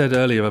think you said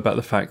earlier about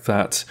the fact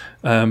that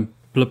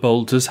Blood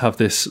Bowl does have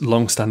this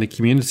long-standing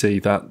community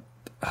that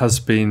has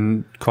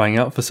been crying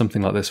out for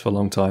something like this for a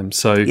long time.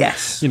 So,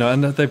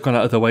 and they've gone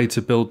out of their way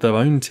to build their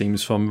own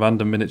teams from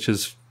random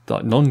miniatures,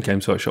 like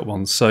non-Games Workshop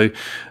ones. So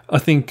I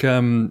think...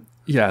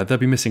 they'd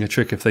be missing a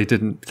trick if they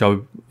didn't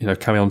go,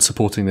 carry on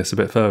supporting this a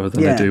bit further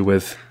than they do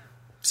with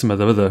some of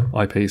the other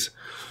IPs.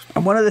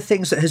 And one of the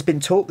things that has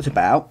been talked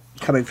about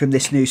coming from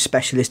this new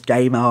specialist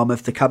game arm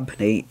of the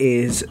company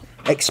is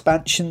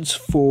expansions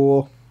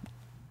for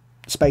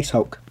Space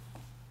Hulk.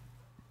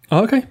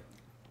 Oh, okay.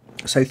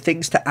 So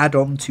things to add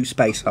on to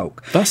Space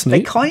Hulk. That's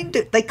neat.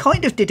 They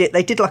kind of did it.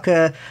 They did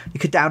you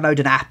could download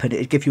an app and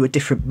it'd give you a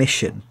different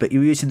mission, but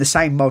you're using the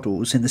same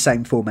models in the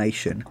same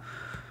formation.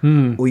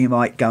 Or you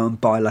might go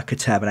and buy like a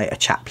Terminator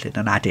Chaplain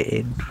and add it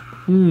in.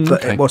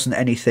 But it wasn't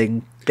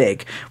anything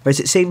big. Whereas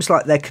it seems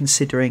like they're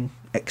considering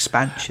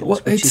expansions, Well,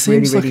 which it is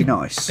really, seems really like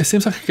nice. It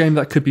seems like a game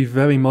that could be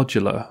very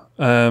modular.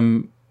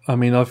 I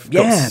mean, I've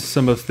got Yeah.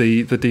 some of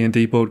the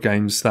D&D board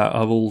games that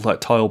are all like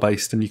tile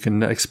based, and you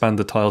can expand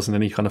the tiles in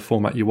any kind of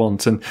format you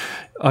want. And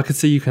I could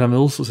see you can have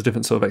all sorts of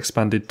different sort of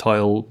expanded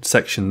tile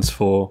sections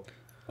for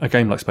a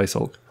game like Space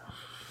Hulk.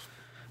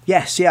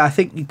 Yes, yeah, I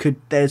think you could.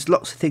 There's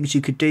lots of things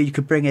you could do. You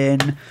could bring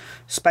in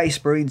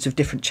Space Marines of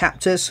different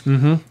chapters.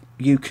 Mm-hmm.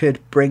 You could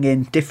bring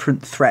in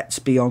different threats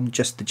beyond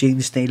just the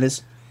Gene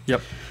Stealers.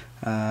 Yep.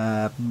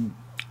 And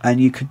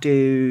you could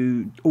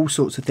do all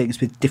sorts of things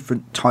with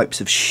different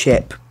types of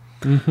ship,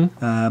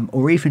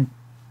 or even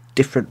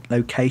different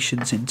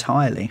locations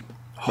entirely,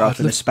 rather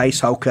than a Space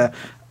Hulk,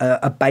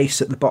 a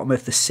base at the bottom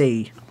of the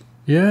sea,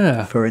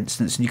 Yeah. for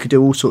instance. And you could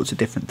do all sorts of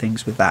different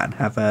things with that and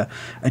have a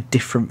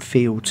different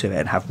feel to it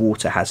and have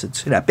water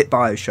hazards, a bit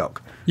Bioshock.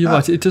 You're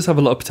right, it does have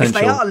a lot of potential.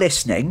 If they are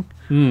listening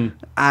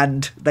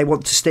and they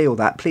want to steal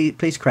that,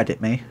 please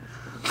credit me.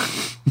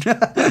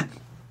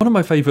 One of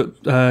my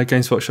favourite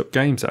Games Workshop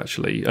games,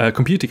 actually,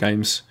 computer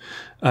games,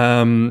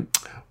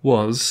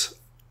 was...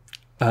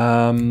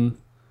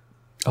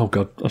 oh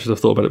god, I should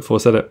have thought about it before I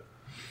said it.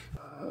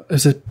 It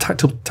was a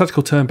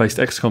tactical turn-based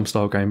XCOM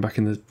style game back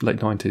in the late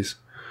 90s.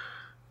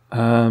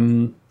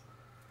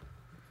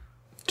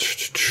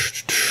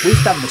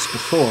 We've done this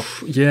before.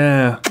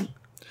 Yeah.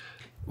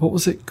 What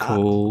was it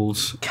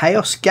called?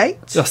 Chaos Gate?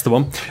 That's the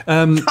one.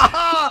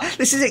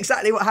 This is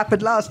exactly what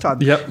happened last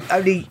time. Yep.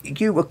 Only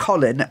you were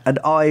Colin and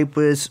I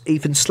was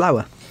even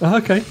slower.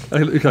 Okay.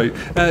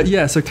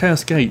 Yeah, so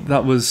Chaos Gate,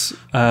 that was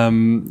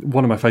one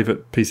of my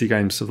favourite PC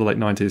games of the late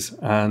 90s.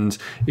 And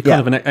it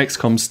kind of an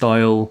XCOM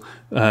style.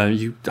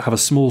 You have a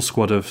small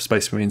squad of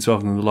Space Marines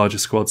rather than the larger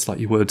squads like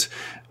you would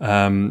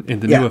in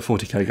the newer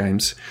 40k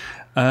games.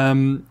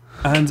 And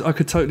I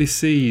could totally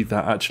see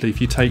that, actually, if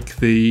you take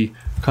the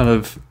kind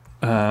of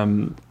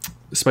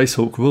Space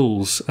Hulk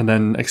rules and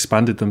then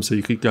expanded them so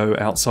you could go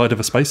outside of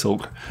a Space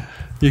Hulk,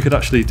 you could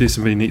actually do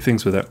some really neat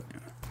things with it.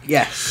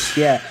 Yes,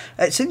 yeah.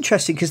 It's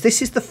interesting because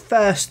this is the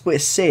first we're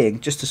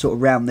seeing, just to sort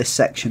of round this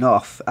section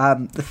off,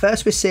 the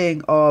first we're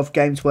seeing of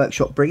Games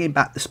Workshop bringing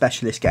back the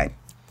specialist game.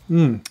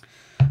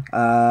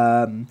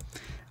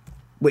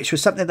 Which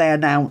was something they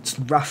announced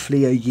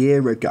roughly a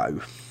year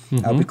ago.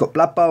 We've got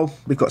Blood Bowl,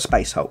 we've got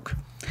Space Hulk.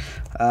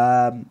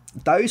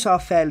 Those are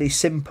fairly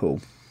simple.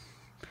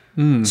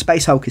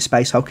 Space Hulk is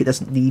Space Hulk. It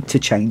doesn't need to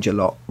change a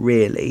lot,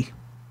 really.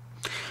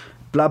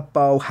 Blood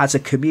Bowl has a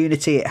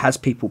community. It has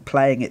people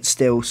playing it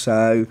still.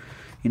 So,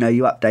 you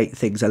update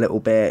things a little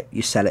bit.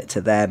 You sell it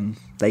to them.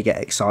 They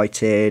get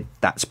excited.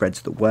 That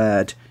spreads the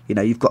word.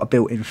 You've got a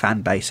built-in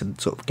fan base and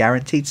sort of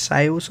guaranteed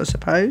sales, I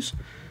suppose.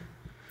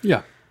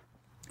 Yeah.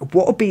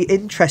 What will be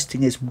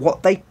interesting is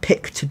what they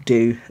pick to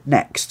do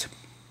next.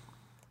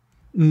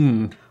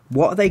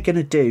 What are they going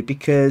to do?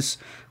 Because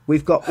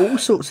we've got all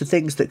sorts of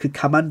things that could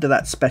come under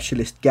that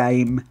specialist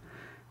game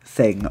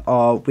thing.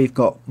 We've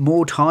got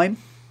Mordheim,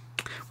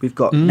 we've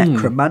got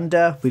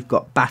Necromunda, we've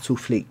got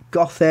Battlefleet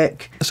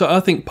Gothic. So I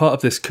think part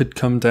of this could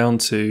come down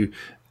to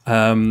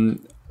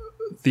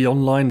the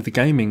online, the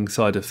gaming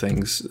side of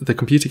things, the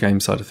computer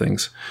game side of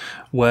things,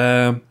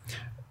 where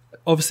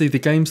obviously the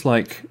games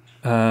like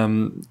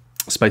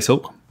Space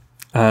Hulk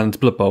and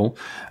Blood Bowl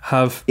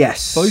have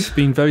both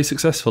been very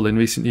successful in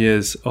recent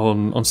years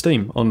on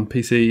Steam, on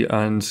PC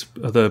and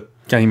other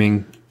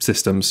gaming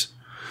systems.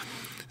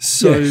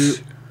 So,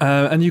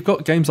 and you've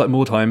got games like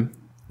Mordheim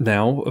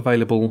now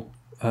available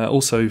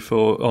also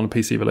on a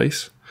PC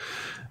release.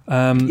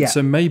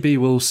 So maybe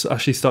we'll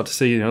actually start to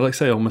see, like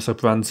say, almost a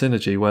brand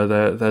synergy where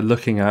they're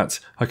looking at,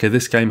 okay,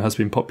 this game has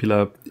been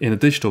popular in a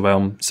digital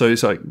realm, so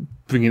it's like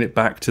bringing it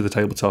back to the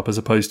tabletop as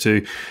opposed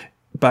to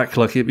back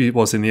like it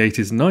was in the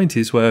 80s and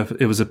 90s, where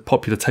it was a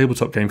popular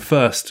tabletop game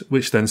first,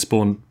 which then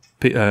spawned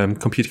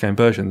computer game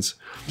versions.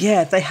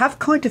 Yeah, they have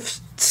kind of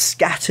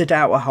scattered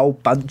out a whole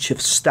bunch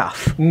of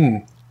stuff.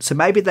 So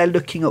maybe they're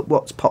looking at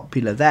what's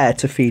popular there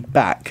to feed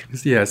back.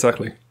 Yeah,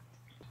 exactly.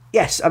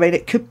 Yes, I mean,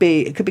 it could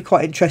be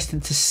quite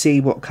interesting to see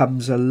what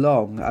comes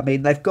along. I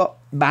mean, they've got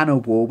Manor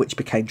War, which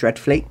became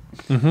Dreadfleet.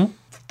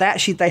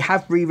 They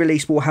have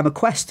re-released Warhammer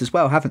Quest as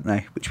well, haven't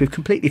they? Which we've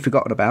completely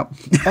forgotten about.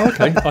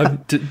 Okay.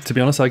 To be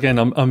honest, again,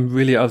 I'm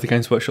really out of the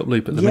Games Workshop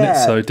loop at the minute,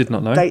 so I did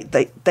not know.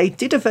 They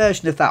did a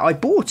version of that. I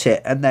bought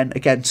it and then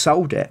again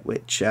sold it,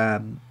 which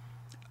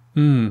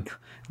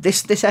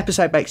this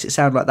episode makes it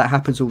sound like that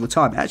happens all the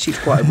time. Actually,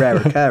 it's quite a rare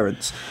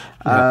occurrence.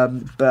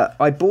 But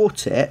I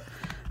bought it.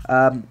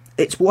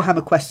 It's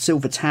Warhammer Quest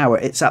Silver Tower.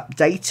 It's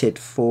updated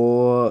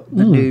for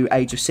the new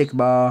Age of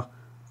Sigmar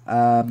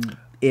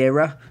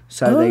era.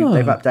 So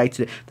they've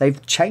updated it.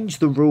 They've changed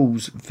the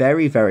rules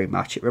very, very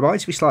much. It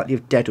reminds me slightly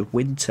of Dead of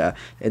Winter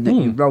in that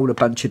you roll a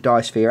bunch of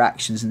dice for your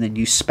actions and then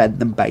you spend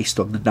them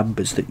based on the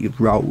numbers that you've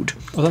rolled.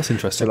 Oh, that's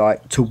interesting.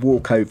 So to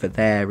walk over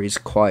there is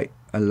quite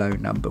a low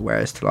number,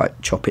 whereas to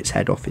chop its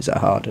head off is a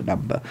harder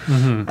number.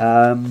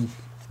 And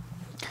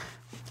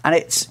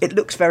it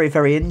looks very,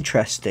 very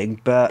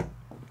interesting, but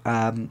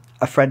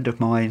a friend of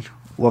mine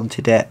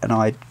wanted it and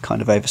I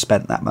kind of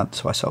overspent that month,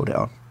 so I sold it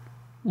on.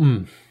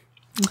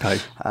 Okay.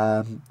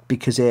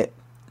 Because it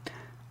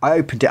I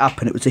opened it up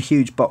and it was a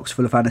huge box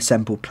full of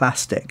unassembled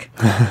plastic,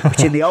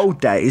 which in the old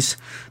days,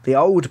 the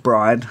old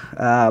Brian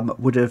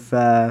would have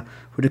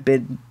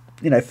been,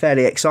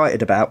 fairly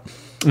excited about.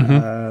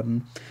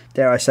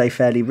 Dare I say,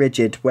 fairly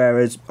rigid,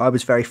 whereas I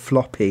was very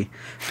floppy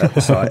at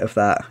the sight of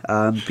that,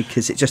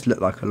 because it just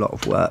looked like a lot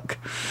of work.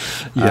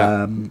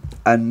 Yeah.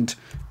 And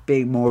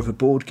being more of a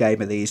board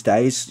gamer these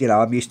days,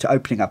 I'm used to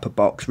opening up a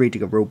box,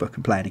 reading a rule book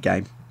and playing a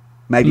game.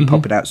 Maybe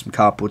popping out some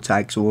cardboard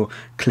tags or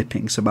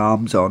clipping some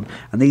arms on.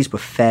 And these were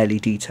fairly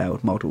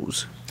detailed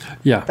models.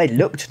 Yeah. They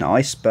looked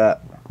nice,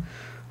 but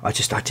I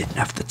didn't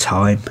have the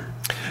time.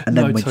 And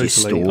then when totally. you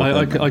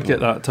store them, I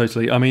get that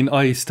totally. I mean,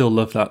 I still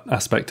love that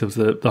aspect of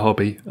the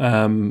hobby,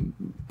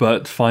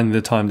 but finding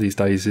the time these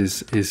days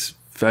is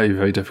very,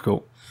 very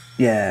difficult.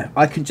 Yeah,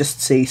 I can just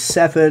see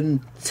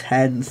 7,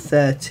 10,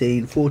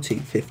 13, 14,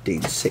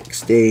 15,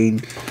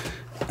 16,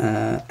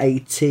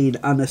 18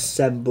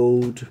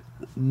 unassembled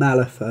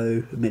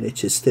Malifaux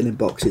miniatures still in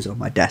boxes on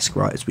my desk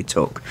right as we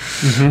talk.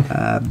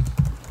 And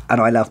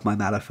I love my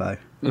Malifaux.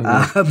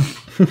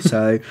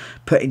 So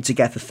putting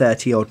together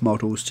 30 odd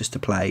models just to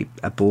play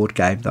a board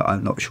game that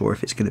I'm not sure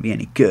if it's going to be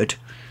any good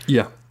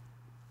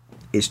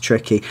is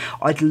tricky.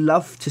 I'd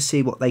love to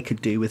see what they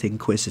could do with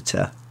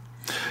Inquisitor.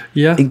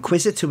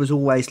 Inquisitor was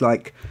always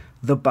like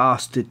the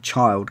bastard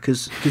child,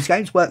 because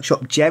Games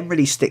Workshop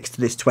generally sticks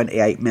to this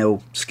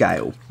 28mm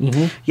scale.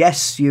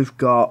 Yes, you've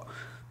got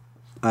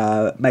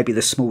maybe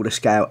the smaller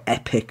scale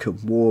Epic and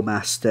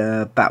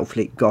Warmaster,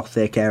 Battlefleet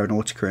Gothic,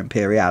 Aeronautica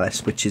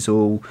Imperialis, which is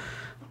all,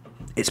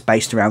 it's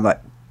based around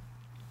like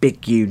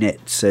big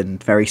units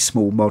and very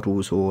small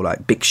models or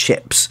like big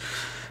ships.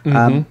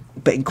 But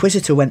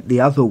Inquisitor went the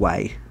other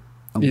way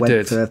and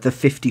went for the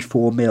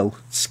 54mm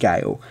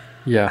scale.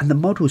 Yeah. And the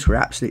models were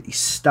absolutely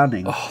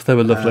stunning. Oh, they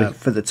were lovely.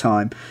 For the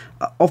time.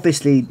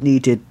 Obviously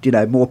needed,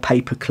 more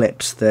paper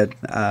clips than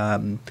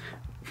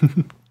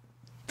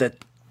the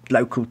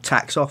local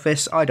tax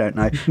office. I don't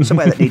know.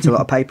 Somewhere that needs a lot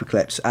of paper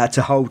clips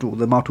to hold all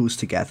the models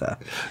together.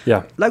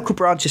 Yeah. Local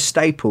branch is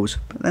Staples,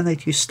 but then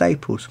they'd use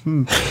Staples.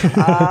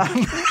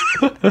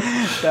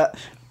 But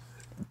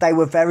they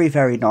were very,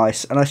 very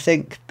nice. And I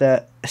think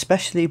that,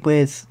 especially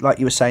with, like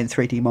you were saying,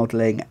 3D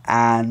modelling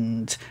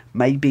and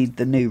maybe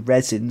the new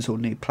resins or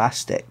new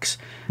plastics,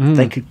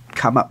 they could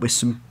come up with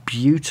some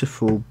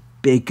beautiful,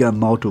 bigger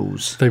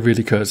models. They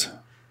really could.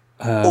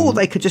 Or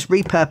they could just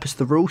repurpose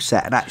the rule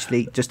set and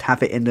actually just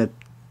have it in a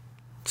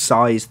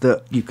size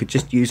that you could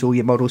just use all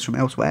your models from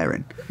elsewhere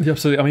in. Yeah,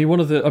 absolutely.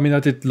 I mean,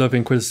 I did love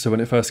Inquisitor when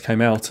it first came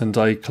out, and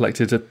I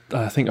collected,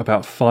 I think,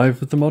 about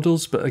 5 of the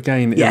models. But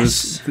again, it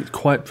was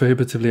quite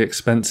prohibitively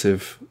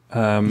expensive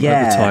at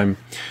the time.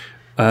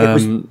 It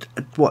was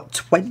what,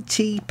 £20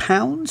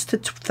 to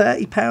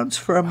 £30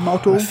 for a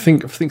model? I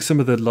think some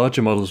of the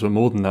larger models were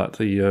more than that.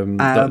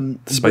 The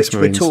Space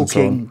Marines, we're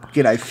talking, and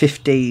so on.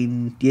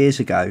 15 years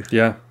ago.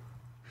 Yeah.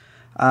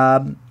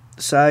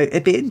 So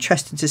it'd be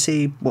interesting to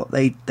see what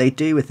they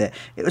do with it.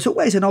 It was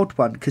always an odd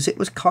one because it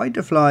was kind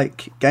of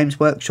like Games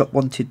Workshop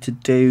wanted to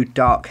do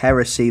Dark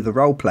Heresy, the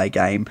role-play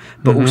game,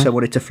 but also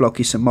wanted to flog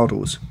you some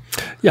models.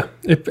 Yeah.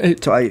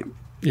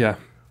 Yeah.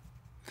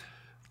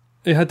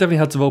 It had definitely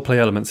had some role-play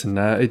elements in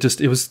there. It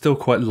was still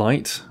quite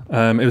light.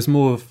 It was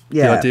more of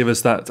the idea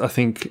was that I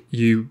think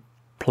you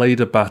played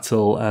a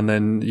battle and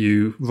then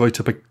you wrote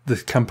up the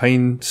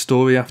campaign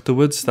story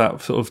afterwards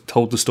that sort of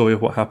told the story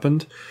of what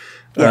happened.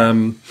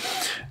 Yeah.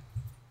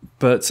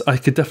 But I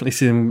could definitely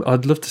see them.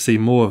 I'd love to see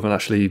more of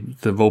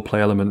the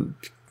role-play element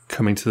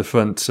coming to the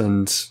front,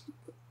 and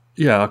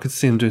I could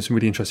see them doing some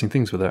really interesting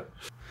things with it.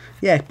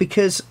 Yeah,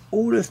 because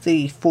all of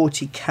the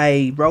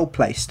 40k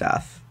role-play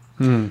stuff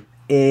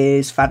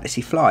is Fantasy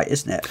Flight,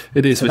 isn't it?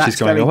 It is, so which is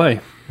going away.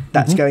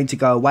 That's going to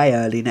go away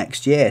early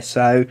next year.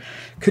 So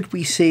could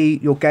we see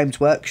your Games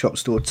Workshop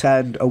store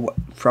turned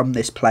from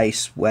this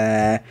place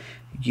where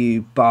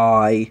you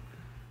buy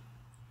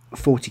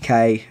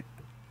 40k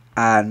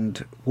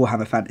and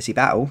Warhammer Fantasy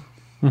Battle,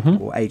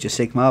 or Age of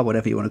Sigmar,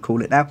 whatever you want to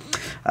call it now,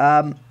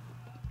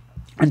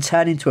 and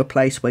turn into a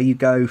place where you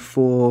go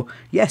for,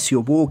 yes,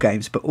 your war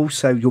games, but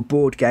also your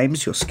board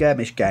games, your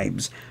skirmish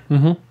games,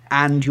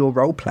 and your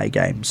role-play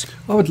games?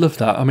 I would love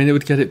that. I mean, it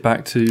would get it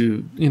back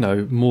to,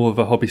 more of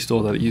a hobby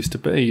store that it used to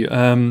be.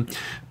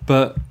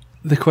 But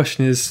the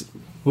question is,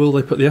 will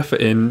they put the effort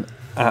in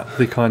at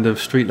the kind of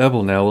street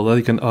level now? Or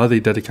are they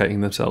dedicating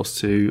themselves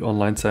to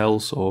online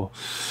sales, or,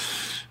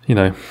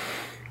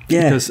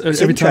 Yeah, because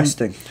it's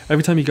interesting.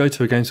 Every time you go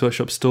to a Games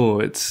Workshop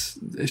store, it's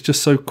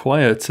just so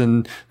quiet,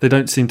 and they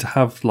don't seem to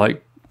have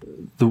like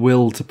the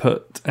will to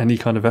put any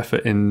kind of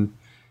effort in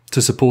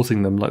to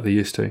supporting them like they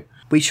used to.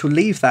 We shall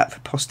leave that for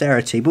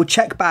posterity. We'll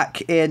check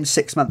back in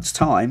 6 months'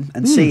 time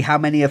and see how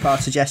many of our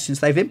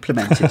suggestions they've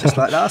implemented, just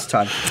like last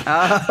time.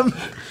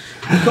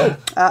 Cool.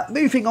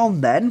 Moving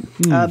on then,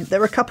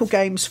 there are a couple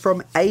games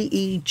from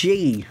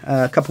AEG,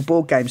 a couple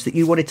board games that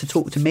you wanted to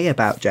talk to me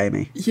about,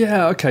 Jamie.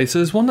 Yeah, okay. So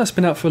there's one that's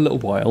been out for a little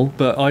while,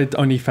 but I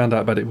only found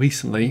out about it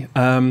recently.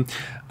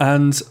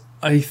 And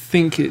I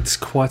think it's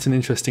quite an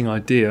interesting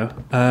idea.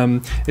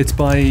 It's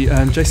by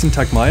Jason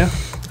Tagmeyer,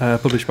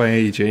 published by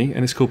AEG,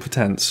 and it's called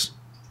Pretense.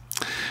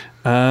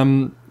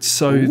 The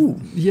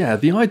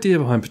idea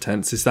behind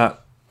Pretense is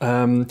that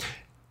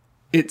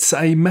it's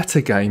a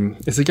meta game.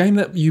 It's a game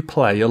that you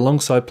play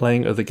alongside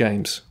playing other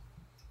games.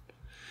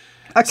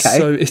 Okay.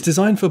 So it's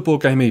designed for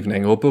board game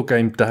evening or board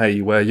game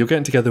day, where you're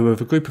getting together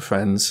with a group of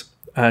friends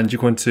and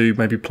you're going to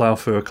maybe plough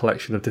through a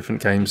collection of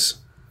different games,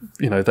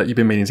 that you've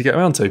been meaning to get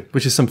around to,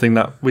 which is something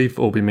that we've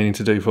all been meaning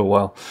to do for a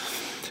while.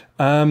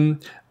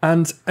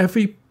 And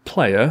every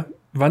player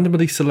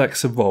randomly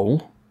selects a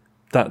role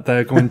that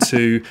they're going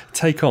to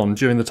take on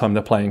during the time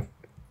they're playing.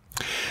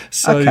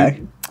 So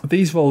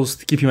these roles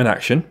give you an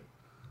action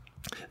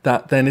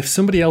that then if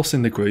somebody else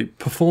in the group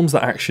performs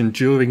that action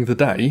during the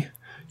day,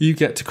 you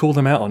get to call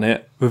them out on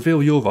it,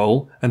 reveal your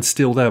role, and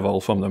steal their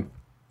role from them.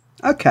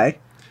 Okay.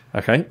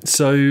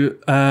 So,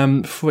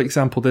 for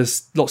example,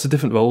 there's lots of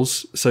different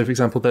roles. So, for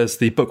example, there's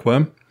the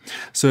bookworm.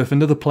 So if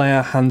another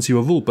player hands you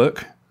a rule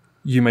book,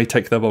 you may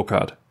take their role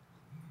card.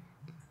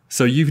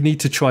 So you need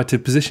to try to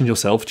position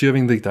yourself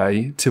during the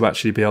day to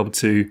actually be able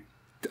to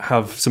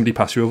have somebody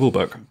pass you a rule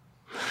book.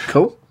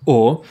 Cool.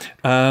 Or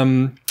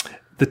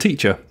the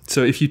teacher.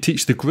 So if you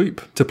teach the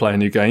group to play a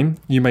new game,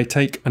 you may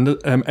take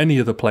any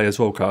other player's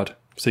role card.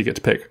 So you get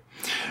to pick.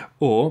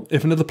 Or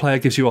if another player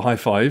gives you a high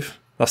five,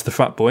 that's the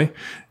frat boy,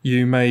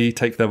 you may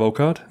take their role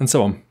card, and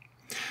so on.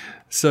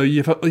 So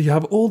you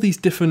have all these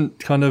different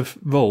kind of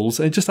roles,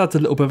 and it just adds a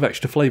little bit of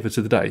extra flavour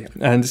to the day.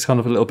 And it's kind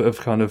of a little bit of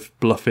kind of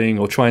bluffing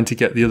or trying to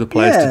get the other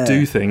players to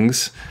do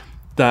things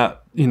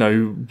that,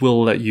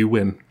 will let you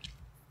win.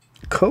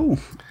 Cool.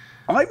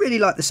 I really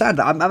like the sound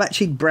of that. I'm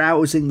actually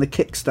browsing the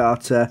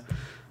Kickstarter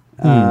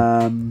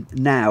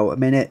now. I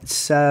mean,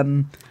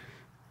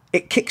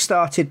 it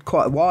kickstarted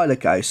quite a while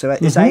ago. So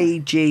is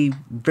AEG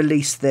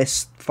released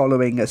this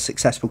following a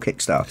successful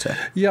Kickstarter?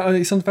 Yeah,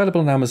 it's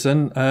available on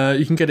Amazon.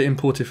 You can get it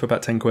imported for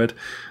about £10.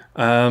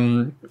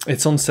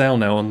 It's on sale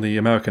now on the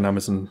American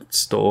Amazon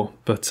store,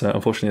 but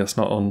unfortunately that's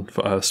not on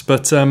for us.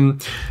 But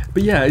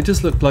yeah, it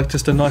does look like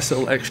just a nice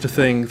little extra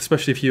thing,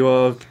 especially if you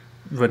are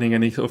running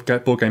any sort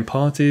of board game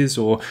parties,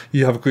 or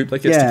you have a group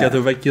that gets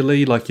together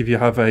regularly. Like if you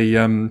have a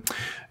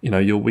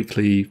your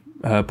weekly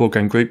board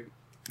game group,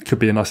 could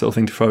be a nice little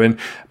thing to throw in.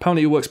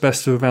 Apparently it works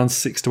best for around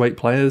 6 to 8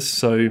 players,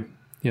 so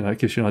it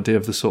gives you an idea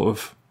of the sort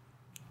of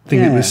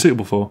thing it was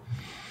suitable for.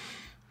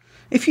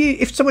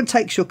 If someone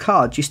takes your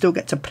card, do you still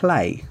get to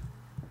play?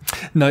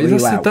 No,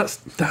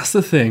 that's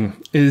the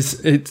thing.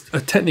 Is it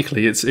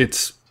technically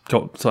it's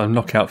got some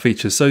knockout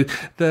features, so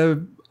there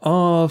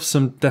are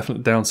some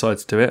definite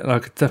downsides to it, and I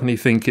could definitely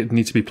think it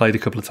needs to be played a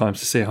couple of times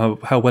to see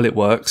how well it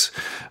works.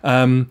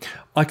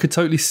 I could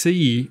totally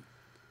see,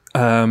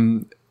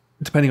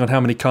 depending on how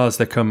many cards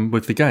there come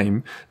with the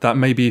game, that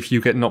maybe if you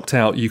get knocked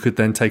out, you could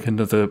then take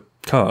another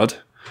card.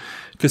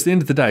 Because at the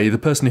end of the day, the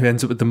person who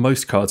ends up with the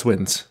most cards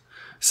wins.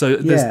 So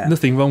there's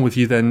nothing wrong with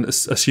you then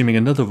assuming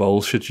another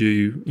role should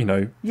you,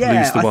 lose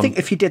the one. I think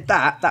if you did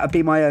that would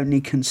be my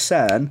only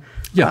concern.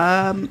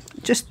 Yeah.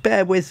 Just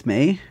bear with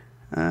me.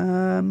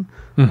 I'm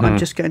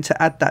just going to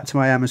add that to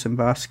my Amazon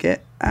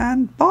basket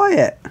and buy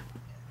it.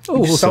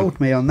 You sold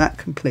me on that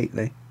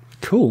completely.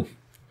 Cool.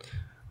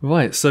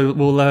 Right, so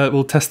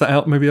we'll test that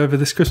out maybe over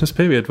this Christmas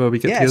period where we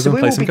get together and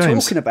play some games. Yeah, so we will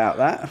be talking about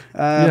that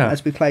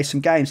as we play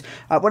some games.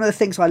 One of the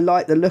things I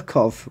like the look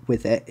of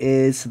with it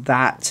is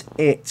that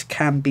it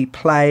can be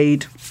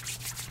played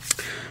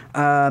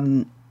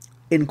in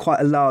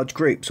quite a large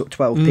group, sort of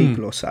 12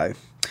 people or so.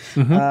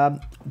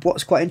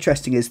 What's quite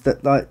interesting is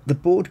that the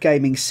board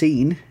gaming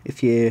scene,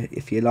 if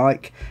you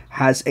like,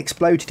 has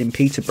exploded in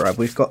Peterborough.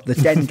 We've got the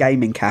Den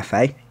Gaming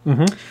Cafe,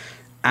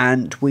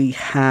 and we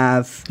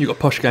have... You've got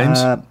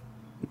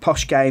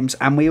Posh Games,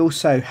 and we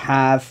also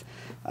have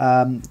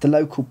the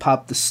local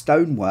pub, the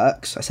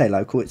Stoneworks. I say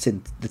local, it's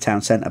in the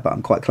town centre, but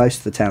I'm quite close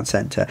to the town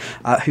centre,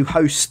 who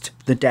host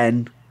the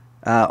Den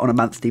on a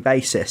monthly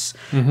basis.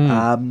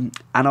 And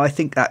I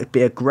think that would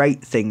be a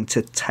great thing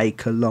to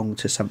take along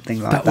to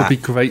something like that. That would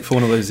be great for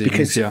one of those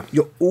evenings, because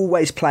you're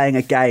always playing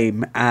a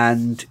game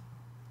and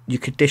you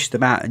could dish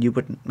them out and you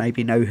wouldn't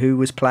maybe know who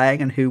was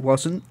playing and who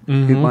wasn't,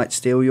 who might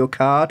steal your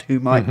card, who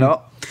might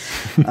not.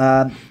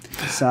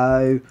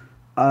 So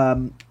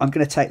I'm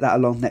going to take that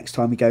along next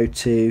time we go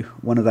to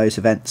one of those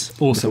events.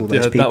 Awesome.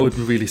 That would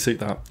really suit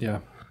that. Yeah.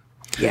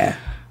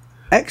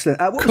 Excellent.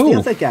 What was the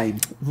other game?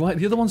 Right,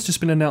 the other one's just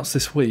been announced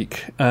this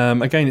week.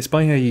 Again, it's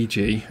by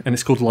AEG, and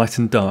it's called Light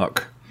and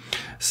Dark.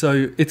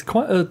 So it's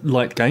quite a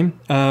light game,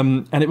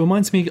 and it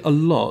reminds me a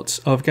lot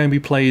of a game we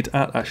played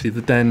at actually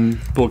the Den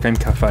Board Game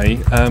Cafe,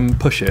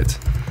 Push It.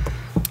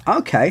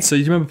 Okay. So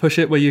you remember Push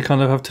It, where you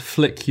kind of have to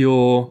flick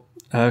your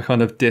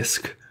kind of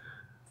disc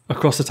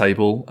across the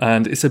table,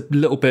 and it's a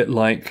little bit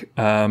like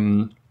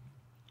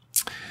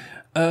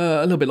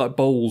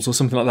bowls or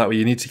something like that, where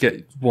you need to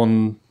get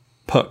one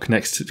puck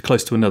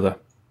close to another.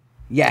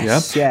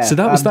 Yes, yeah. So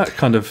that was that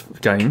kind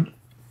of game.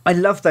 I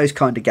love those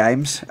kind of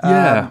games.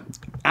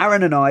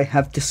 Aaron and I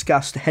have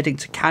discussed heading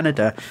to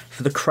Canada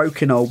for the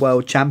Crokinole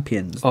World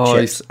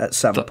Championships at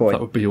some point.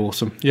 That would be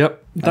awesome.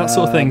 Yep, that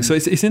sort of thing. So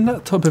it's in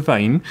that type of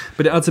vein,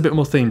 but it adds a bit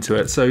more theme to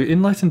it. So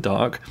in Light and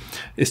Dark,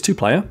 it's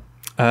 2-player,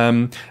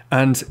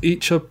 and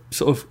each are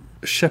sort of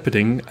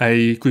shepherding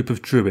a group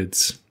of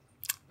druids.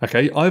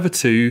 Okay, either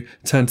two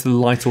turn to the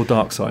light or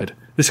dark side.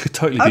 This could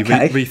totally be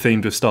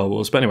rethemed with Star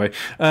Wars, but anyway.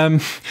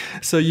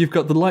 So you've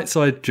got the light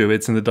side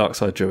druids and the dark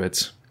side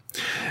druids.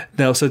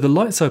 Now, so the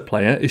light side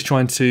player is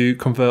trying to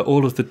convert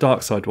all of the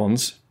dark side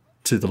ones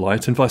to the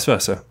light and vice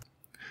versa.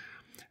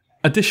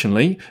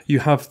 Additionally, you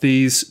have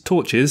these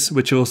torches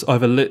which are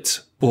either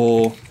lit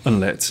or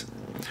unlit.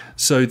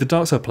 So the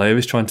dark side player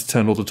is trying to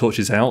turn all the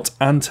torches out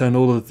and turn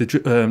all of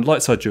the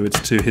light side druids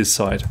to his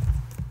side.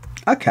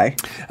 Okay.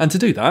 And to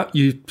do that,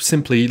 you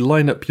simply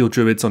line up your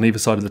druids on either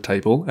side of the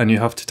table, and you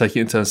have to take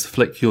it in turns to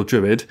flick your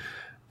druid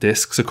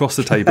discs across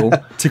the table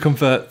to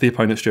convert the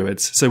opponent's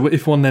druids. So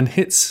if one then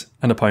hits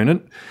an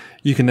opponent,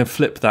 you can then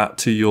flip that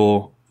to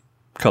your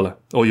colour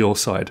or your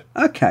side.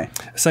 Okay.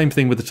 Same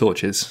thing with the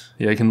torches.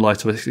 Yeah, you can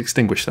light or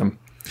extinguish them.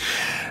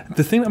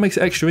 The thing that makes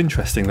it extra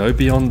interesting, though,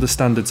 beyond the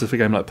standards of a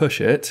game like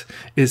Push It,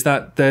 is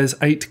that there's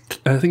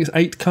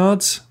 8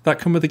 cards that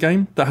come with the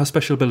game that have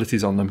special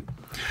abilities on them.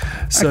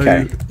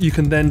 So you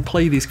can then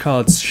play these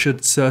cards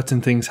should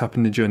certain things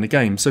happen during the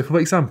game. So, for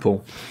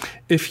example,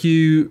 if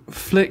you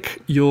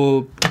flick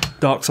your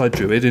dark side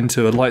druid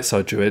into a light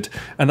side druid,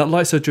 and that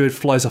light side druid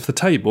flies off the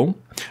table,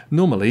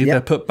 normally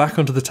they're put back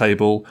onto the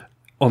table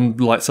on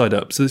light side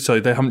up, so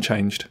they haven't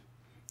changed.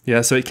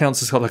 Yeah, so it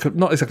counts as like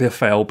not exactly a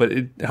fail, but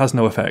it has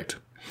no effect.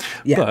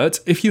 Yeah. But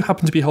if you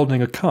happen to be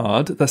holding a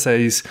card that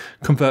says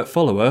convert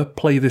follower,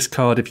 play this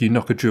card if you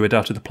knock a druid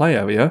out of the play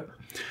area,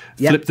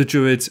 flip the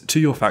druid to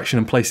your faction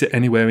and place it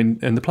anywhere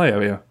in the play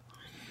area.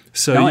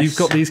 So you've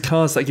got these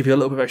cards that give you a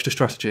little bit of extra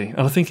strategy.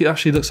 And I think it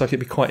actually looks like it'd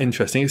be quite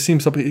interesting. It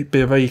seems like it'd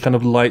be a very kind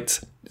of light,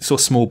 sort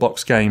of small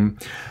box game.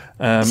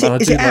 Is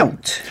it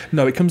out?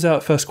 No, it comes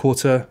out first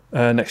quarter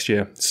next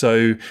year.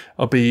 So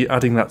I'll be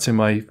adding that to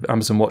my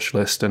Amazon watch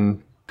list.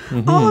 And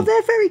oh,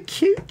 they're very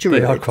cute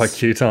druids. They are quite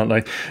cute, aren't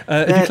they?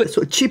 They're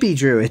sort of chibi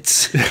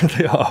druids.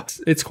 They are.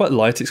 It's quite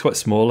light. It's quite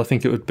small. I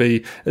think it would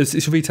be.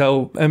 It's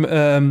retail.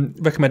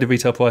 Recommended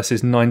retail price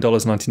is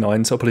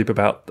 $9.99. So it'll probably be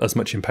about as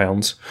much in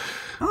pounds.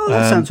 Oh,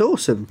 that sounds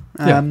awesome.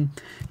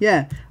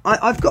 Yeah.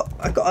 I've got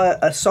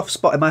a soft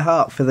spot in my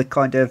heart for the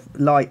kind of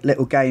light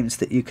little games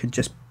that you can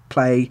just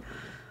play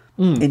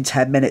in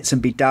 10 minutes and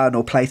be done,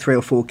 or play 3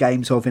 or 4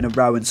 games of in a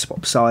row and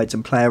swap sides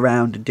and play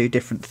around and do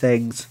different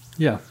things.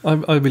 Yeah,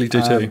 I really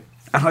do too.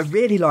 And I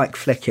really like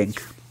flicking.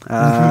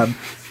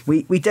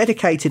 We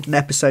dedicated an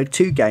episode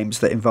to games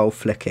that involve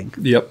flicking.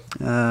 Yep.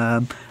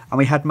 And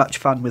we had much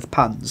fun with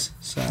puns,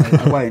 so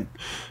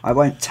I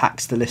won't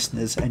tax the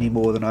listeners any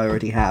more than I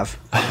already have.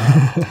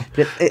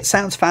 It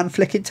sounds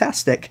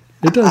fan-flicking-tastic.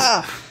 It does.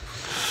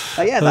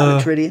 Yeah, that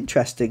looks really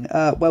interesting.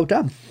 Well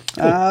done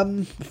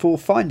for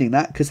finding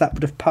that, because that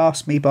would have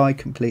passed me by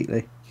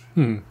completely.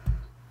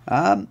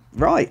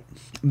 Right,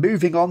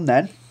 moving on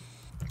then.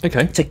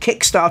 Okay. To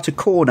Kickstarter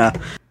Corner.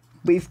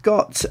 We've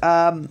got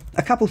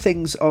a couple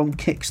things on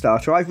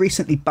Kickstarter. I've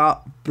recently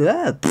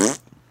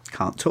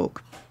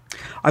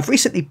I've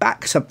recently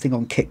backed something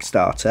on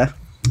Kickstarter,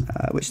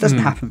 which doesn't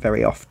happen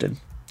very often.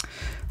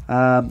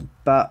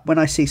 But when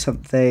I see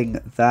something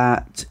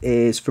that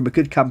is from a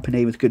good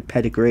company with good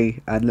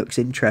pedigree and looks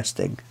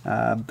interesting,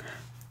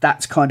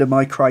 that's kind of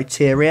my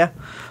criteria.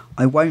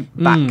 I won't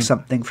back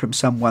something from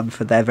someone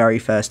for their very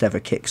first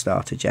ever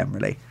Kickstarter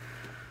generally.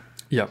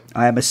 Yeah,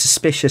 I am a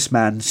suspicious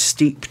man,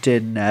 steeped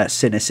in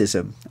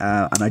cynicism,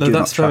 and I do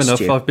not trust you. That's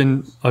fair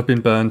enough. I've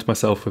been burned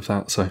myself with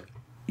that. So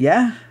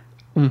yeah,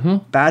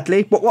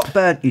 badly. What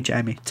burnt you,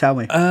 Jamie? Tell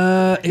me.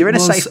 You're in a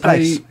safe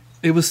place.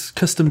 It was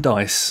custom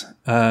dice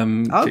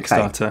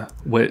Kickstarter,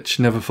 which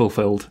never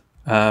fulfilled.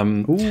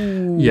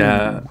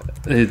 Yeah,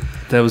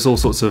 there was all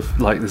sorts of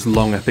like this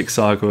long epic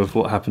saga of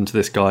what happened to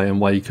this guy and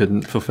why he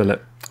couldn't fulfill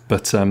it.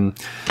 But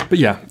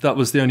yeah, that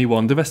was the only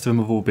one. The rest of them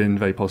have all been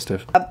very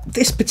positive.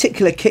 This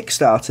particular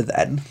Kickstarter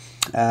then,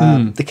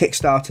 the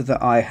Kickstarter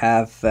that I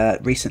have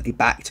recently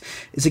backed,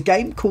 is a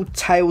game called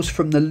Tales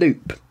from the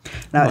Loop.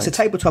 Now, It's a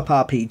tabletop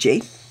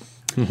RPG.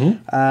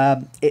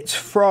 It's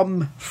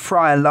from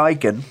Friar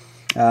Ligon,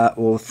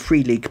 or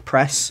Free League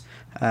Press,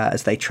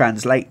 as they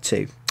translate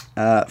to,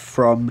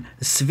 from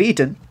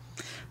Sweden.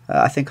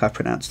 I think I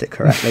pronounced it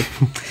correctly.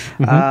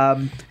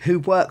 Who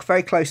work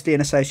very closely in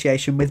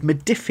association with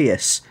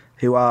Modiphius,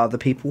 who are the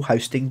people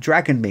hosting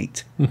Dragon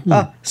Meet.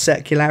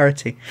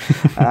 Circularity.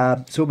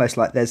 It's almost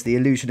like there's the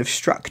illusion of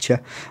structure.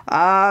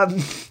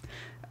 And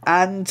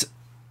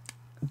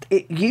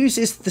it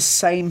uses the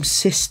same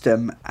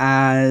system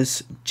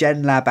as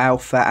GenLab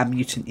Alpha and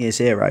Mutant Year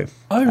Zero.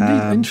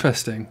 Oh,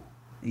 interesting.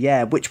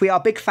 Yeah, which we are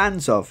big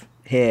fans of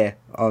here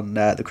on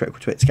the Critical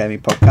Twits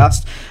Gaming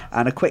Podcast,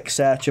 and a quick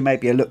search and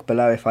maybe a look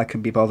below if I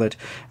can be bothered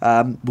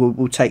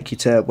will take you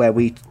to where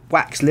we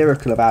wax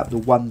lyrical about the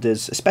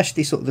wonders,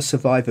 especially sort of the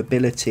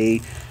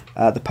survivability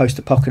the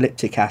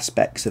post-apocalyptic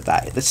aspects of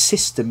that. The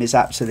system is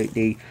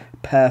absolutely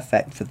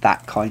perfect for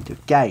that kind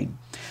of game.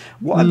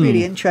 What I'm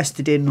really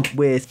interested in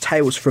with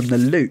Tales from the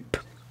Loop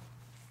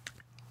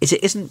is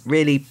it isn't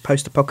really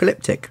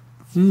post-apocalyptic.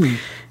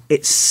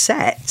 It's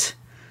set,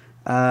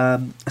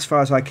 as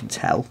far as I can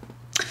tell,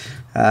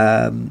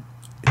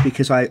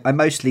 because I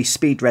mostly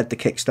speed read the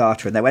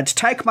Kickstarter and they went to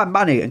take my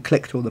money and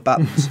clicked all the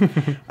buttons.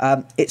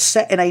 It's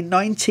set in a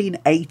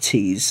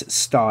 1980s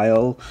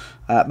style,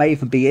 may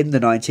even be in the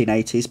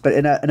 1980s, but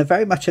in a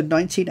very much a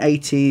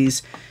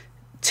 1980s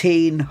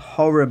teen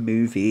horror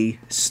movie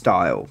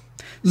style.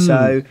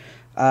 So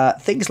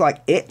things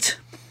like It.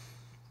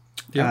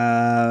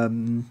 Yeah.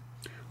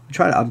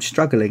 I'm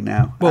struggling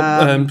now.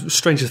 Well,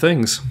 Stranger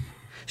Things.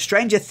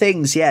 Stranger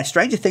Things, yeah.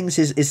 Stranger Things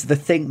is the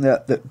thing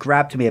that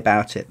grabbed me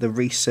about it. The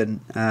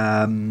recent,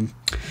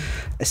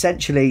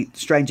 essentially,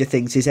 Stranger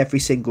Things is every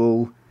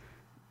single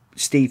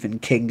Stephen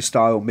King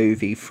style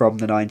movie from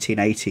the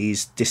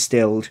 1980s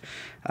distilled,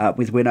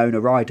 with Winona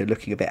Ryder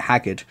looking a bit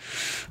haggard,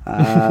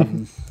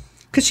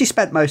 because she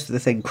spent most of the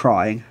thing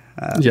crying.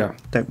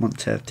 Don't want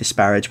to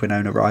disparage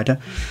Winona Ryder.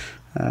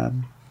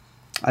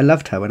 I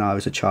loved her when I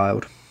was a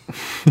child.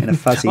 In a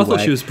fuzzy way. I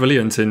thought she was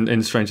brilliant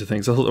in Stranger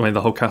Things. I thought,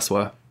 the whole cast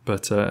were,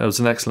 but it was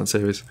an excellent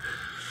series.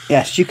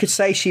 Yes, you could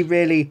say she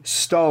really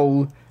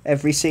stole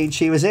every scene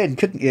she was in,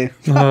 couldn't you?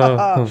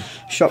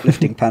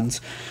 Shoplifting puns.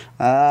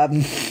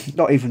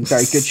 Not even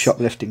very good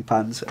shoplifting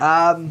puns.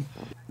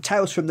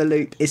 Tales from the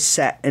Loop is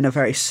set in a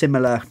very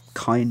similar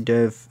kind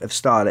of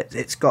style.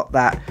 It's got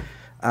that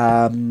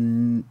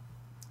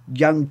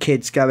young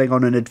kids going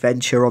on an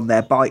adventure on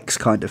their bikes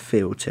kind of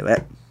feel to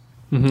it.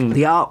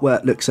 The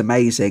artwork looks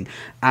amazing,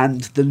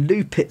 and the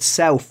loop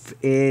itself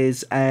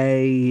is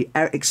a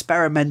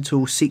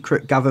experimental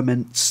secret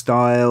government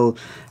style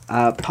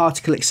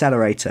particle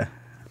accelerator.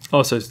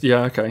 Oh, so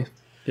yeah, okay,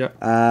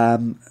 yeah.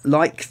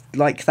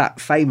 Like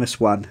that famous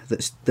one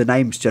that's the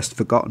name's just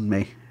forgotten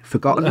me.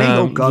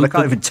 Oh God, I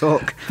can't even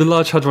talk. The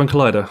Large Hadron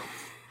Collider.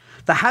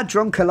 The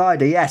Hadron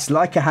Collider, yes,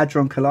 like a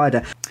Hadron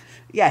Collider,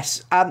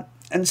 yes.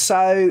 And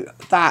so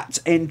that,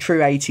 in true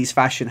 80s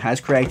fashion, has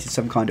created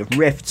some kind of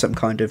rift, some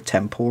kind of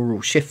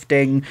temporal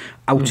shifting,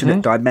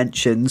 alternate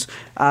dimensions.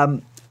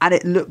 And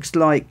it looks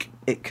like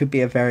it could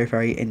be a very,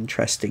 very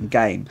interesting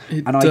game.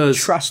 I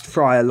trust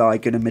Friar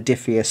Ligon and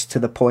Modiphius to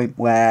the point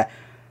where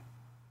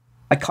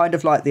I kind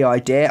of like the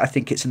idea. I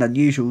think it's an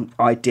unusual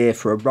idea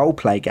for a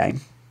role-play game.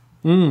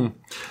 I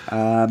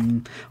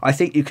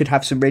think you could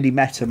have some really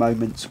meta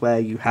moments where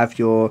you have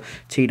your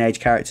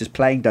teenage characters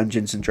playing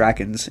Dungeons and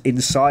Dragons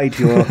inside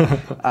your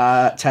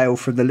Tale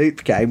from the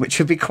Loop game, which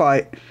would be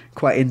quite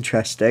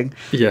interesting.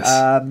 Yes.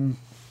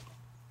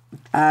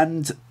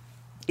 And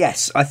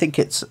yes, I think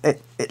it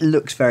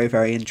looks very,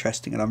 very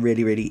interesting, and I'm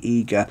really, really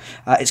eager.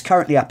 It's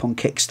currently up on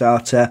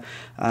Kickstarter.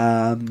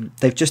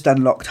 They've just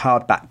unlocked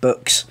hardback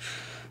books.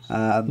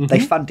 They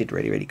funded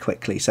really, really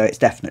quickly, so it's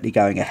definitely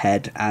going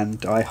ahead,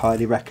 and I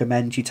highly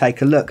recommend you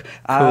take a look.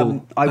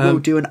 Cool. I will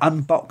do an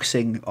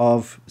unboxing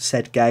of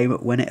said game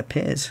when it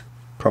appears,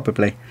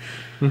 probably.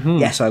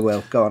 Yes, I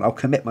will. Go on, I'll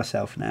commit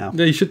myself now.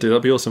 Yeah, you should do.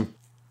 That'd be awesome.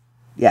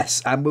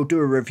 Yes, and we'll do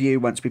a review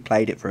once we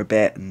played it for a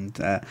bit and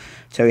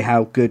tell you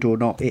how good or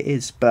not it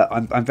is, but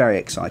I'm very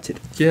excited.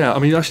 Yeah,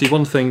 actually,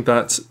 one thing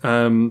that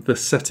the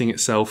setting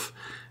itself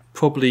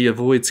probably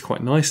avoids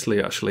quite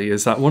nicely, actually,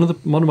 is that one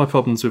of my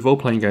problems with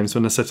role-playing games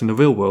when they're set in the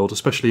real world,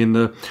 especially in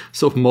the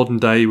sort of modern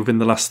day, within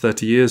the last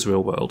 30 years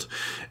real world,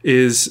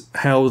 is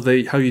how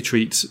you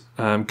treat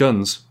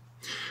guns.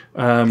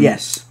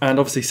 Yes. And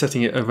obviously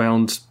setting it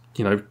around,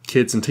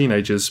 kids and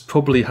teenagers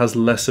probably has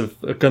less of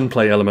a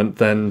gunplay element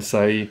than,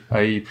 say,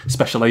 a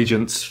Special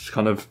Agents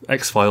kind of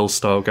X-Files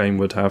style game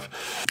would have.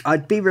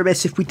 I'd be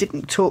remiss if we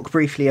didn't talk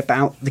briefly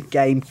about the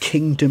game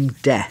Kingdom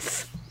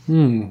Death.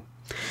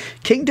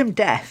 Kingdom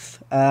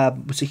Death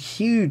was a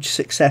huge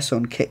success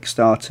on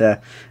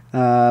Kickstarter.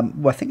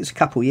 I think it's a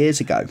couple of years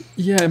ago.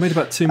 Yeah, it made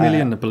about 2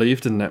 million, I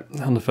believe, didn't it,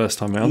 on the first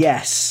time round?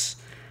 Yes.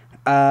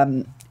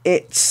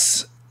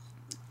 It's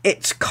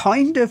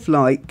kind of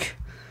like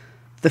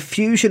the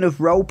fusion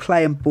of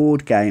role-play and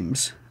board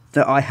games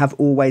that I have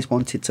always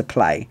wanted to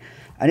play.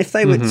 And if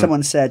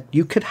someone said,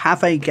 you could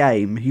have a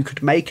game, you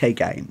could make a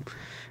game,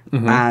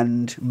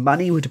 and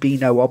money would be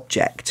no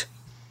object,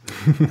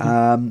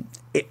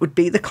 it would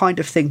be the kind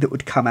of thing that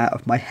would come out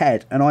of my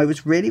head. And I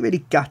was really,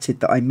 really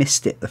gutted that I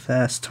missed it the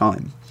first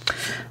time.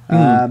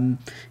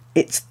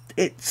 It's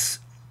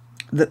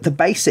the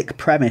basic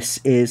premise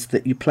is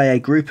that you play a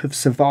group of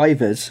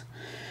survivors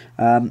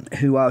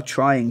who are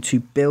trying to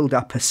build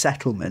up a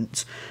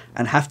settlement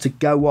and have to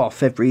go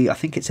off every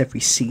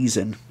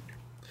season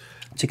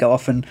to go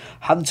off and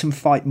hunt and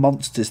fight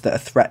monsters that are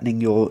threatening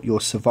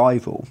your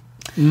survival.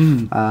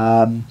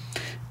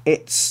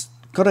 It's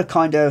got a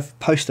kind of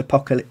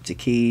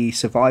post-apocalyptic-y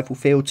survival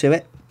feel to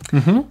it.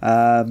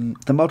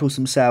 The models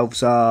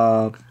themselves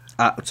are...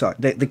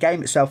 the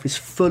game itself is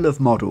full of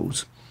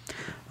models.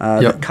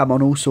 that come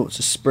on all sorts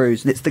of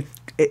sprues, and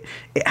it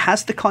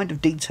has the kind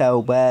of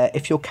detail where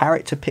if your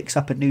character picks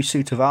up a new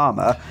suit of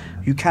armour,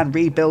 you can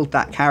rebuild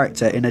that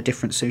character in a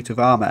different suit of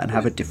armour and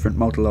have a different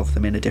model of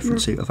them in a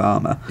different suit of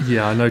armour.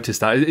 Yeah, I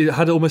noticed that. It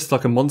had almost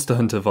like a Monster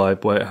Hunter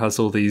vibe, where it has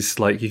all these,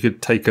 like, you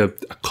could take a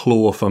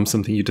claw from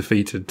something you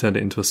defeated, turn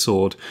it into a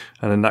sword,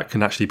 and then that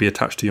can actually be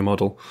attached to your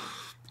model.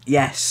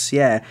 Yes,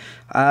 yeah.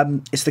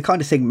 It's the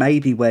kind of thing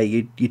maybe where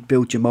you'd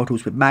build your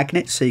models with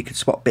magnets so you could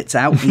swap bits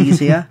out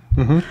easier.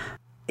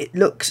 It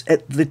looks,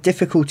 the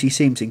difficulty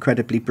seems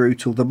incredibly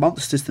brutal. The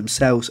monsters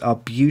themselves are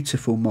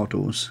beautiful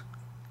models.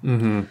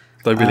 They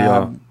really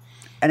are.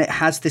 And it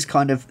has this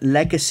kind of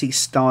legacy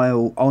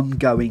style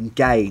ongoing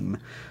game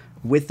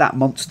with that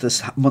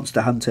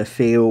Monster Hunter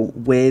feel,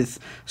 with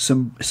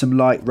some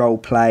light role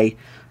play,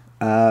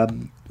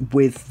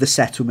 with the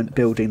settlement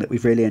building that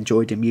we've really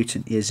enjoyed in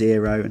Mutant Year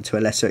Zero, and to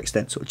a lesser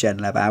extent sort of Gen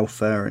Lev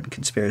Alpha and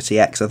Conspiracy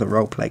X, other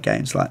role play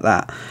games like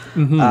that.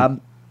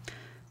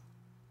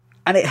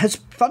 And it has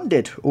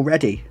funded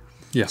already.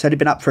 Yeah. It's only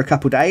been up for a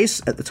couple of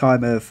days at the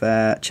time of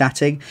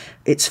chatting.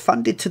 It's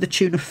funded to the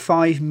tune of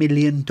 $5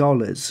 million.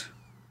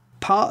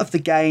 Part of the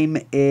game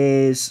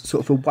is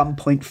sort of a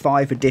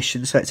 1.5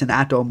 edition, so it's an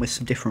add-on with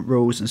some different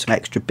rules and some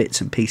extra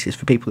bits and pieces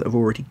for people that have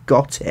already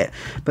got it.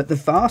 But the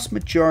vast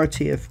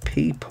majority of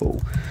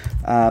people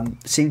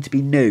seem to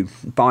be new,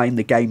 buying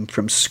the game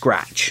from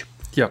scratch.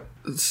 Yeah.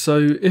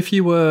 So if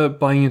you were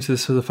buying into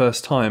this for the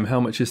first time, how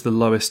much is the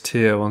lowest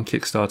tier on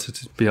Kickstarter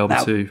to be able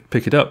to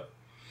pick it up?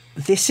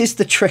 This is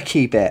the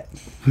tricky bit.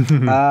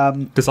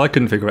 Because I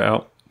couldn't figure it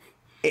out.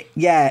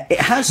 It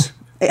has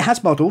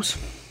models.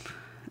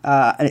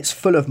 And it's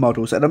full of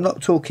models, and I'm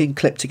not talking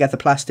clipped together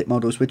plastic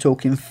models. We're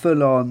talking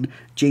full on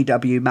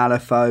GW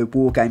Malifaux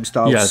wargame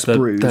style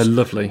sprues. They're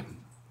lovely,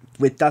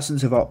 with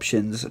dozens of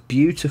options.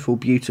 Beautiful,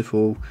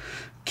 beautiful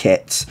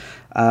kits.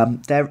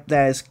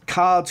 There's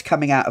cards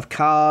coming out of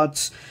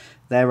cards.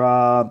 There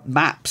are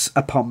maps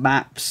upon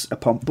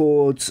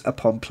boards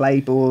upon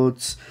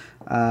playboards,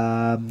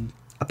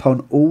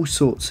 upon all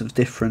sorts of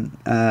different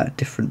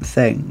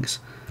things.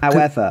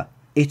 However,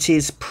 it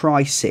is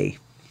pricey.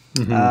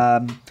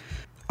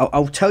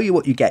 I'll tell you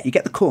what you get. You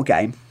get the core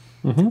game.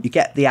 You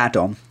get the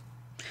add-on.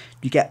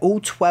 You get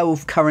all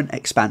 12 current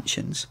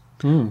expansions.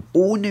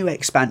 All new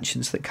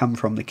expansions that come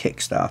from the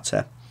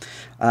Kickstarter.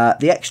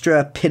 The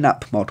extra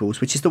pin-up models,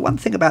 which is the one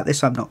thing about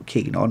this I'm not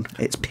keen on.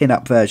 It's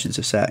pin-up versions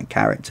of certain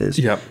characters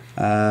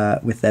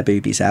with their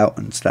boobies out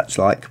and such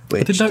like.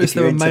 Which, I did notice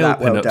there were male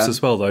pin-ups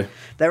as well, though.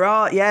 There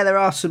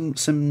are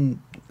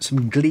some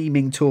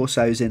gleaming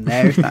torsos in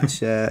there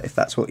if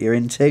that's what you're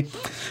into.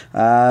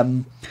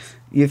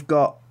 You've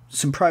got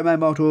some promo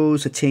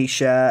models, a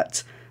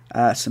t-shirt,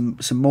 some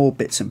more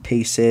bits and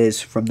pieces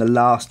from the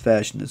last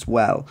version as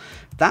well.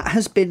 That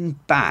has been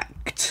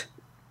backed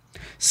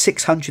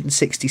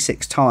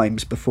 666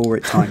 times before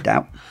it timed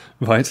out.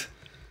 Right.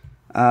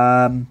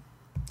 The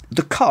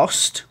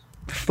cost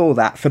for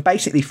that, for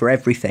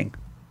everything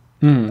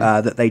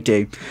that they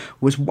do,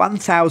 was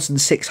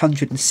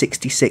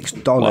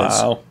 $1,666.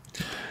 Wow.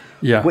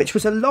 Yeah. Which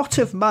was a lot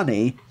of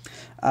money.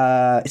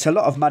 It's a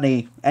lot of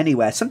money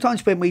anywhere.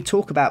 Sometimes when we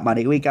talk about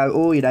money, we go,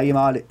 oh, your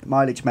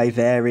mileage may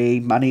vary.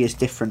 Money is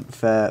different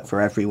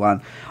for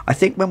everyone. I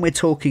think when we're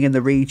talking in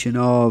the region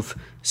of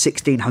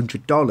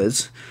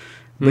 $1,600,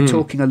 we're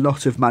talking a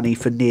lot of money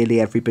for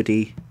nearly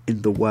everybody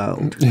in the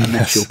world,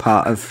 unless you're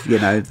part of,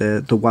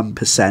 the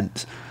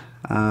 1%.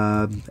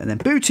 And then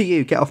boo to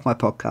you, get off my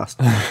podcast.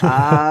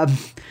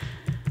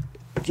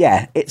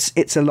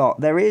 It's a lot.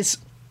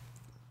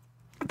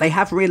 They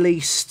have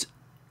released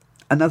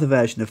another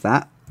version of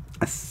that.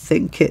 I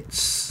think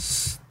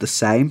it's the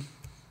same,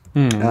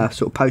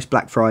 sort of post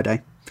Black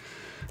Friday.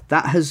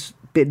 That has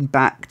been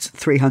backed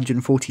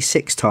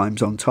 346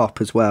 times on top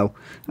as well,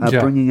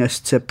 bringing us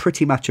to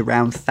pretty much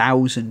around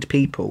 1,000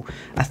 people.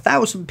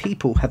 1,000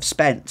 people have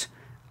spent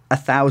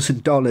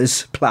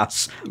 $1,000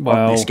 plus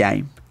on this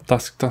game.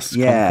 That's kind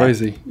of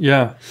crazy.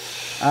 Yeah.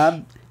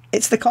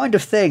 It's the kind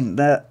of thing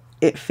that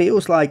it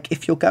feels like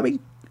if you're going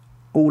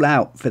all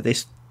out for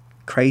this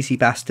crazy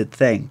bastard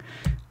thing,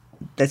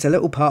 there's a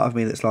little part of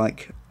me that's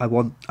like, I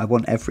want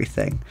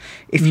everything.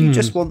 If you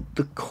just want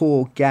the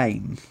core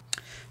game,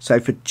 so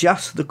for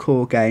just the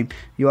core game,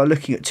 you are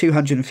looking at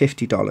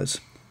 $250.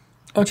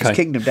 Which is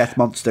Kingdom Death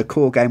Monster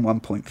core game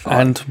 1.5.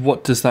 And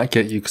what does that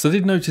get you? Because I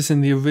did notice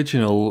in the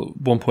original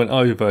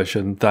 1.0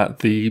 version that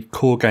the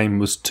core game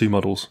was 2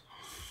 models.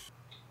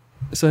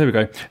 So here we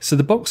go. So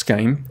the box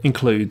game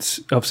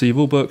includes obviously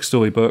your rulebook,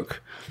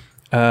 storybook,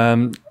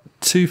 2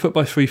 foot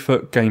by 3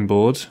 foot game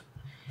board,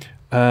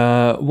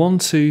 4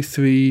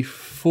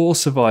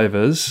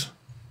 survivors,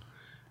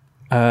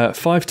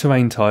 5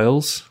 terrain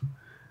tiles,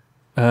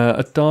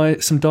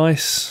 some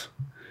dice,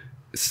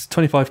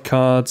 25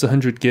 cards,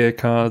 100 gear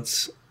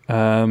cards,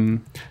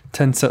 10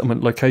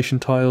 settlement location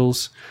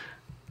tiles,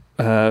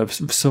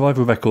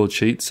 survival record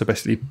sheets, so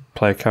basically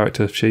player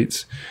character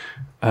sheets,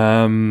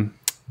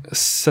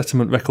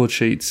 settlement record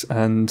sheets,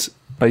 and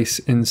base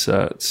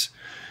inserts.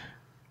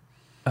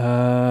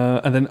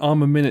 and then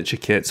armor miniature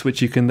kits,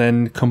 which you can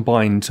then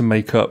combine to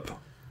make up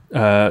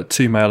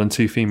 2 male and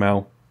 2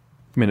 female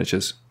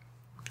miniatures.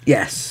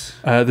 Yes.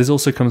 There's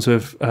also comes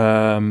with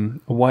a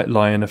white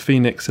lion, a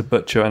phoenix, a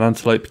butcher, an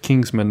antelope,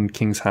 kingsman,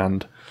 king's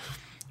hand,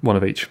 1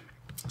 of each.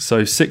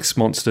 So 6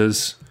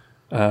 monsters,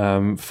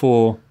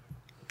 4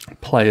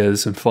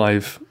 players, and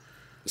 5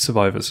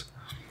 survivors.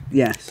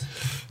 Yes.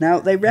 Now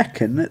they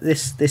reckon that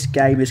this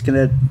game is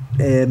going to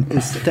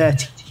is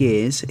 30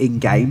 years in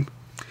game,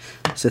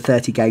 so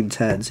 30 game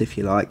turns, if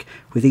you like,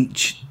 with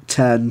each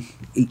turn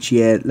each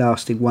year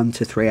lasting 1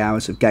 to 3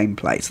 hours of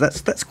gameplay. So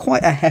that's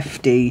quite a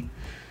hefty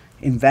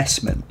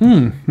investment.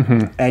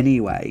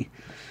 Anyway,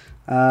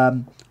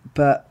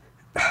 but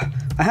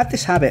I have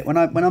this habit when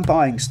I'm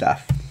buying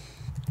stuff.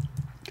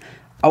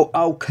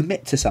 I'll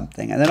commit to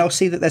something, and then I'll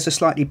see that there's a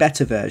slightly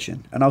better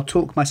version, and I'll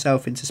talk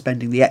myself into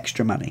spending the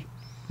extra money.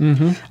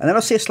 And then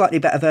I'll see a slightly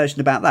better version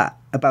above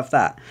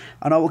that,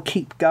 and I will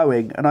keep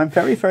going. And I'm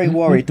very, very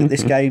worried that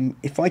this game,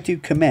 if I do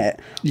commit,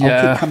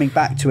 I'll keep coming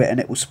back to it, and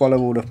it will swallow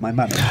all of my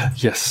money.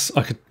 Yes,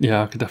 I could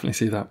definitely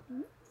see that.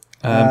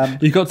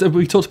 We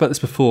talked about this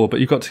before,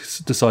 but you've got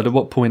to decide at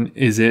what point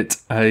is it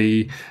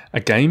a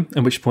game,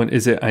 and which point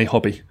is it a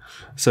hobby.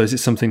 So is it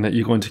something that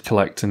you're going to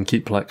collect and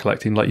keep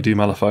collecting, like you do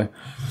Malifaux?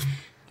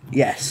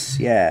 Yes,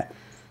 yeah.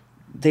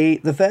 The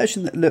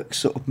version that looks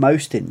sort of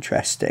most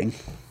interesting,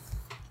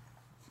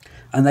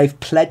 and they've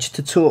pledged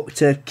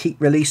to keep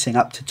releasing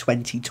up to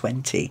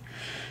 2020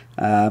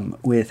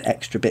 with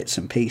extra bits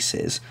and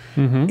pieces,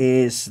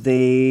 is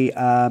the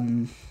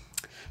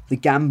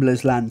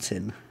Gambler's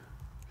Lantern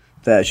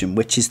version,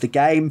 which is the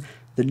game,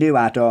 the new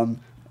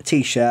add-on, a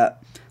t-shirt,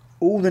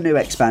 all the new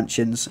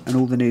expansions and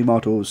all the new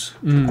models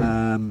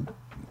that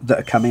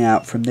are coming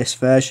out from this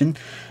version.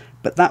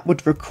 But that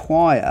would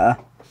require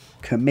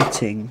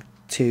committing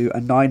to a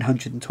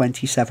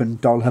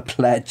 $927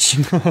 pledge.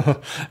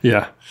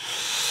 Yeah.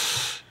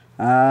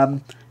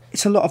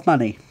 It's a lot of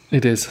money.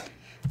 It is.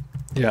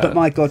 Yeah. But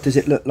my God, does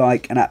it look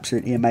like an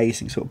absolutely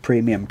amazing sort of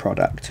premium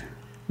product.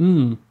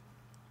 I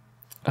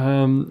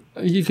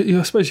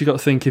suppose you've got to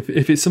think,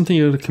 if it's something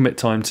you're going to commit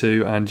time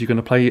to and you're going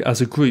to play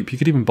as a group, you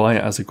could even buy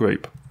it as a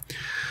group.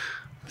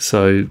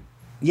 So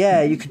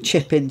yeah, you could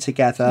chip in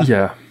together.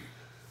 Yeah.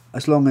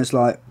 As long as,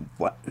 like,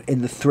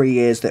 in the 3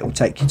 years that it will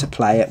take you to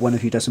play it, one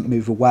of you doesn't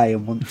move away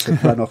and want to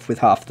run off with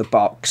half the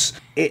box.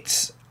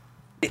 It's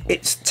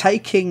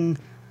taking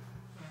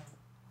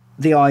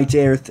the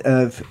idea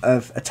of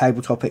a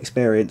tabletop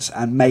experience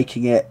and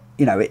making it,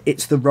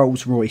 it's the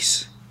Rolls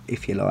Royce,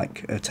 if you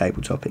like, of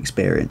tabletop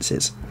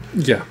experiences.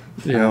 Yeah.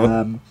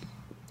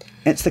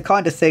 It's the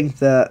kind of thing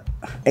that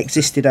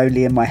existed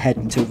only in my head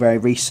until very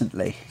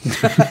recently.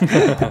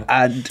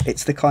 And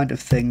it's the kind of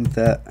thing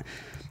that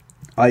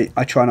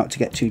I try not to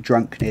get too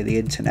drunk near the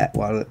internet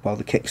while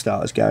the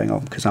Kickstarter's going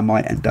on, because I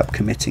might end up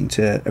committing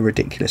to a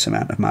ridiculous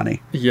amount of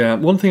money. Yeah,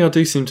 one thing I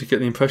do seem to get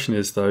the impression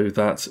is, though,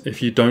 that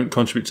if you don't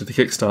contribute to the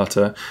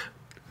Kickstarter,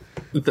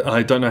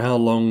 I don't know how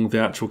long the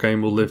actual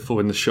game will live for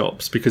in the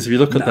shops, because if you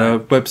look at their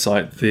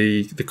website,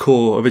 the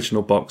core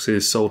original box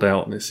is sold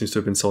out, and it seems to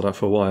have been sold out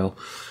for a while.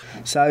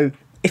 So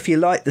if you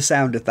like the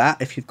sound of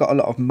that, if you've got a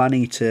lot of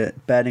money to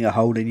burning a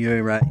hole in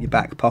your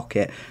back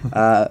pocket,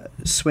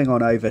 swing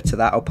on over to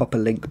that. I'll pop a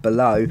link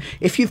below.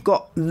 If you've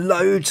got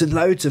loads and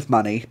loads of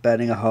money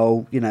burning a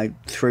hole,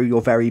 through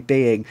your very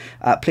being,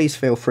 please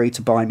feel free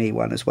to buy me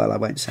one as well. I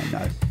won't say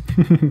no.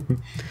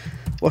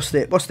 What's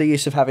the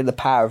use of having the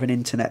power of an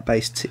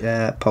internet-based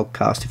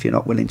podcast if you're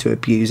not willing to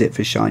abuse it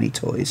for shiny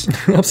toys?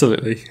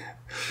 Absolutely.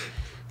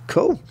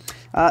 Cool.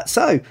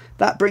 So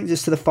that brings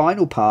us to the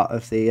final part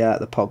of the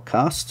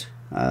podcast.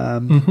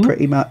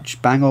 Pretty much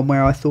bang on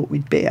where I thought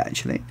we'd be,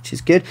 actually, which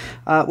is good.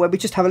 Where we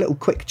just have a little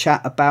quick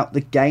chat about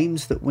the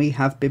games that we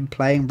have been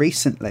playing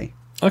recently.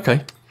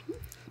 Okay.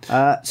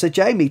 So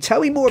Jamie,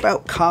 tell me more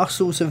about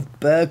Castles of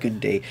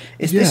Burgundy.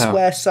 Is this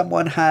where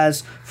someone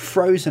has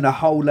frozen a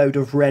whole load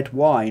of red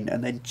wine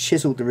and then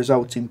chiseled the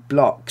resulting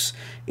blocks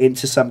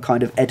into some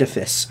kind of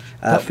edifice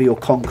for your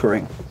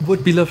conquering?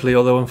 Would be lovely,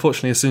 although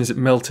unfortunately as soon as it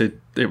melted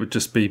it would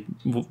just be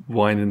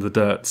wine in the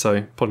dirt,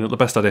 so probably not the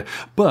best idea.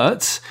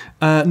 But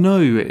no,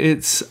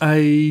 it's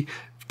a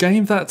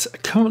game that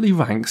currently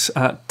ranks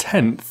at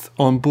 10th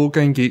on Board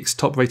Game Geek's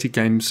top rated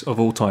games of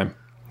all time.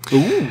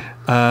 Ooh.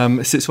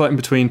 It sits right in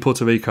between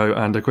Puerto Rico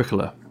and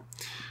Agricola.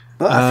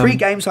 3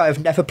 games I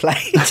have never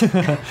played.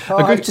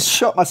 I've just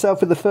shot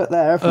myself in the foot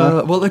there.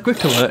 Well,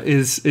 Agricola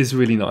is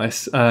really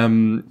nice.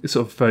 It's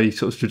sort of very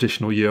sort of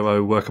traditional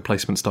Euro worker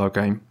placement style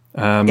game.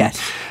 Yes.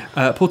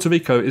 Puerto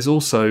Rico is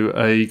also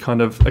a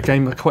kind of a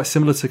game quite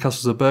similar to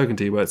Castles of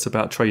Burgundy, where it's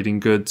about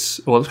trading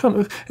goods. Well,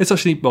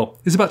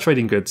 it's about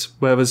trading goods,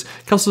 whereas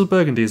Castles of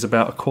Burgundy is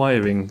about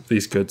acquiring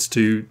these goods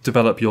to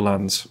develop your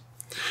lands.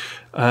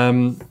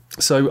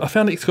 So I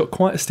found it's got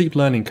quite a steep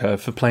learning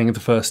curve for playing it the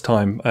first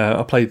time.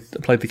 I played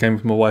the game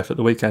with my wife at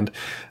the weekend,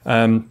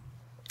 and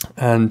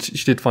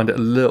she did find it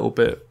a little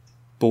bit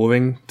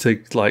boring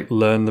to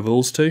learn the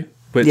rules to,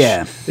 which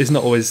is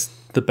not always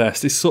the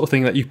best. It's the sort of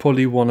thing that you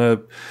probably want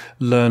to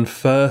learn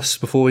first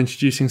before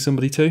introducing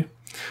somebody to.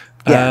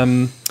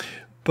 Yeah.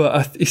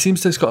 But it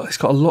seems to it's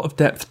got a lot of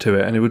depth to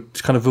it, and it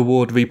would kind of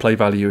reward replay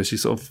value as you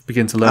sort of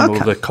begin to learn all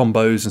of the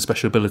combos and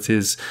special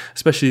abilities.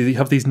 Especially you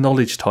have these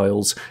knowledge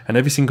tiles, and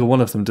every single one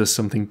of them does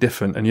something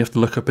different, and you have to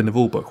look up in the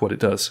rulebook what it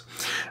does.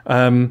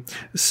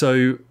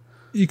 So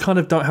you kind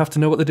of don't have to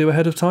know what they do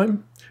ahead of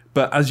time.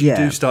 But as you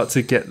do start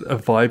to get a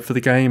vibe for the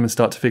game and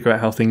start to figure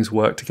out how things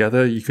work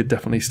together, you could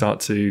definitely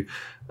start to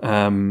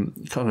kind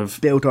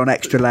of build on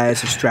extra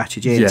layers of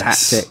strategy and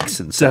tactics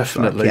and stuff.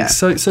 Definitely.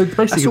 So basically,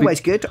 that's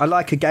always good. I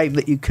like a game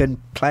that you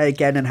can play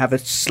again and have a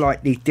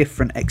slightly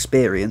different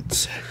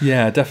experience.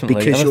 Yeah,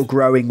 definitely. Because you're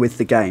growing with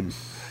the game.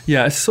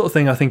 Yeah, it's the sort of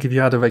thing I think if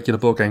you had a regular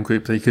board game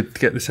group that you could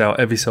get this out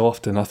every so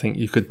often, I think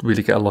you could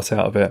really get a lot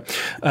out of it.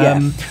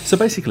 So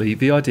basically,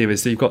 the idea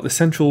is that you've got the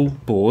central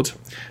board,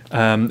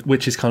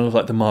 which is kind of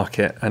like the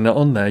market, and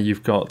on there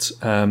you've got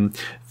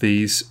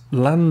these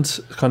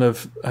land kind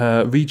of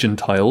region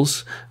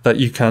tiles that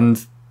you can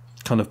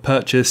kind of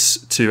purchase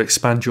to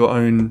expand your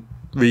own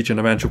region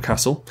around your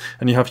castle,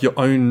 and you have your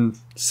own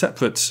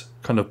separate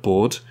kind of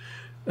board.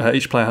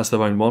 Each player has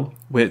their own one,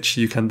 which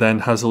you can then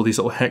has all these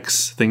little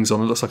hex things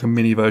on. It looks like a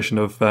mini version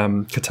of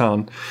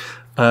Catan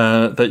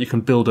that you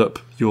can build up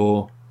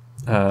your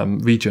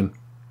region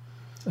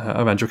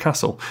around your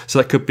castle. So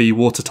that could be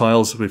water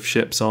tiles with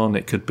ships on.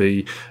 It could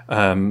be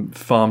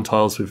farm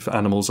tiles with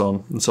animals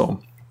on, and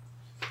so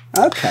on.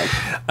 Okay.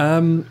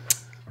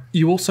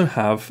 You also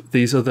have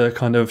these other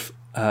kind of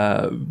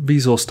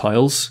resource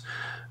tiles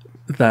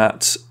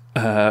that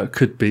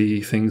could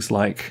be things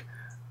like.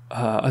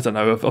 I don't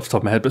know off the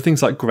top of my head, but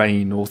things like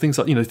grain or things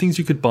like, things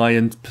you could buy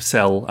and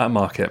sell at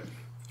market.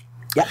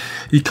 Yeah.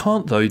 You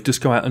can't, though,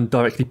 just go out and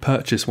directly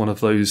purchase one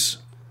of those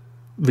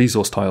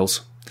resource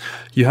tiles.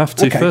 You have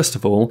to, first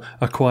of all,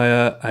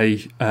 acquire a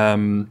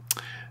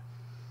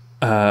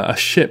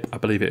ship, I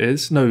believe it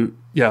is.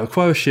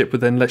 Acquire a ship, but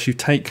then lets you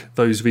take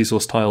those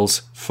resource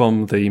tiles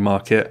from the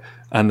market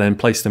and then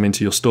place them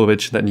into your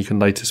storage. Then you can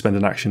later spend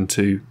an action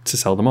to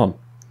sell them on.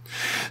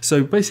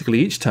 So basically,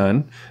 each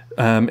turn,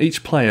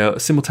 each player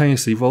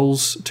simultaneously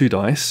rolls 2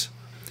 dice,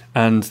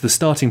 and the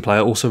starting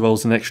player also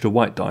rolls an extra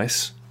white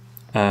dice,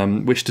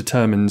 which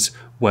determines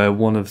where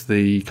one of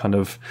the kind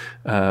of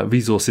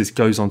resources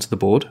goes onto the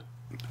board.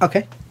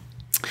 Okay.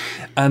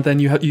 And then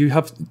you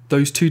have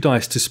those 2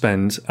 dice to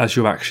spend as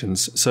your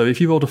actions. So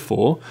if you rolled a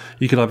 4,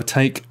 you could either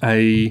take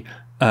a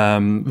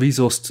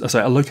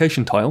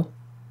location tile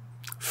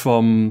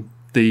from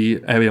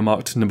the area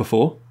marked number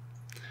 4.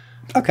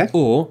 Okay.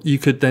 Or you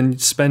could then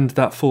spend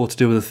that 4 to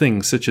do other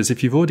things, such as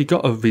if you've already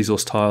got a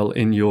resource tile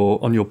on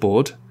your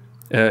board,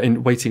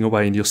 in waiting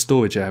away in your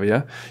storage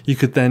area, you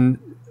could then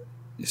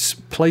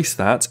place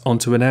that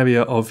onto an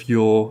area of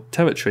your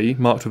territory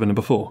marked with a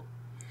number 4.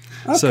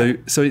 Okay.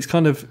 So it's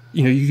kind of,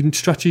 you can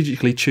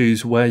strategically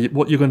choose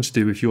what you're going to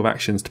do with your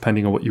actions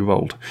depending on what you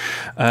rolled.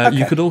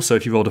 You could also,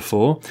 if you rolled a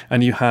 4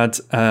 and you had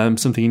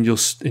something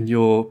in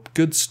your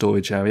goods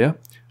storage area,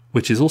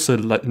 which is also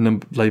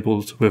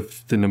labelled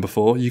with the number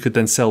 4, you could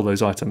then sell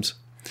those items.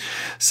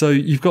 So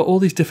you've got all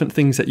these different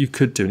things that you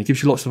could do, and it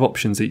gives you lots of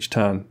options each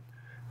turn.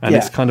 And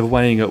it's kind of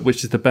weighing up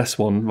which is the best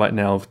one right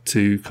now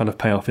to kind of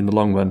pay off in the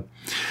long run.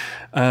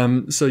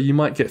 So you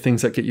might get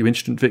things that get you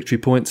instant victory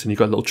points, and you've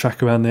got a little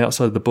track around the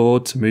outside of the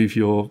board to move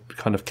your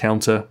kind of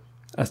counter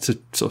as to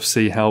sort of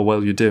see how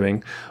well you're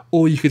doing.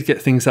 Or you could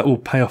get things that will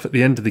pay off at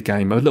the end of the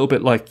game, a little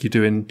bit like you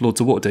do in Lords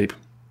of Waterdeep.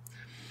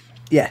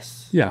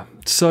 Yes. Yeah.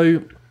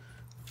 So...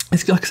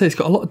 it's like I say, it's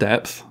got a lot of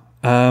depth,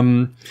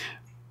 but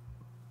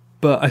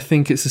I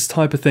think it's this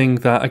type of thing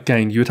that,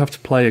 again, you would have to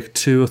play it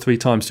 2 or 3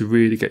 times to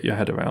really get your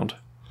head around.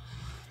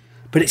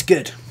 But it's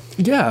good.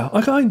 Yeah,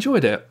 I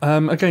enjoyed it.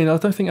 Again, I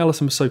don't think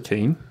Alison was so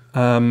keen,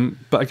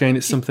 but again,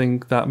 it's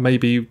something that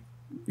maybe,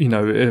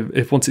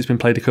 if once it's been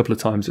played a couple of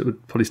times, it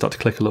would probably start to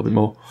click a little bit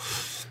more.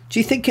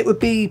 Do you think it would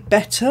be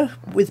better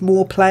with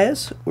more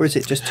players, or is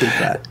it just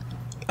 2-player?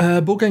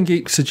 Board Game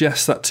Geek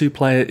suggests that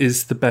 2-player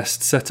is the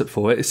best setup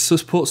for it. It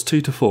supports 2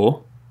 to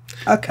 4.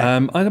 Okay.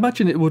 I'd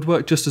imagine it would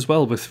work just as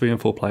well with 3 and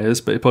 4 players,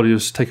 but it probably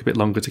just take a bit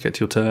longer to get to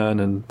your turn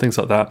and things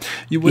like that.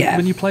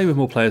 When you play with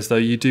more players, though,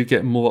 you do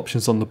get more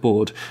options on the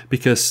board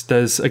because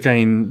there's,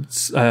 again,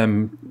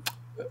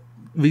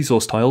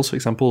 resource tiles, for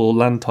example, or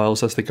land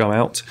tiles as they go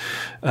out,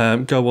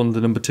 go on the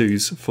number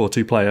 2s for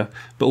 2-player,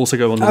 but also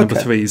go on the number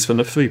 3s for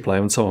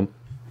 3-player and so on.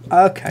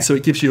 Okay. So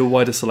it gives you a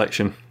wider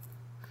selection.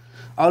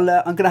 I'm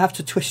going to have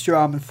to twist your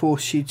arm and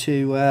force you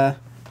to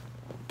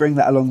bring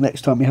that along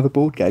next time we have a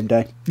board game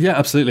day. Yeah,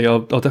 absolutely.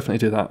 I'll definitely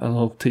do that, and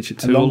I'll teach it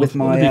to along all with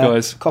of you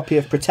guys. Copy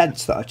of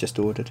Pretense that I've just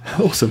ordered.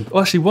 Awesome.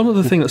 Well, actually, one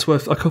other thing I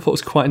thought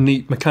was quite a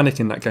neat mechanic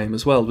in that game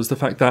as well was the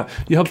fact that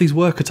you have these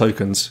worker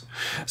tokens.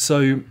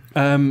 So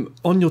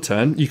on your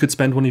turn, you could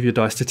spend one of your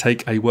dice to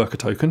take a worker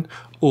token,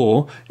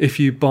 or if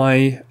you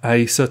buy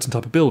a certain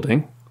type of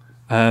building,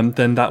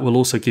 then that will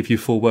also give you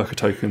 4 worker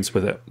tokens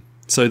with it.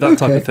 So that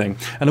type of thing.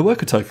 And a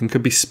worker token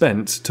could be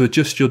spent to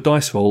adjust your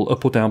dice roll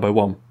up or down by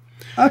 1.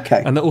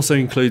 Okay. And that also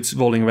includes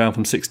rolling around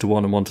from 6 to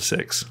 1 and 1 to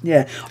 6.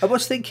 Yeah, I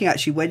was thinking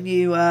actually when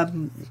you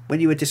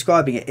were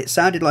describing it, it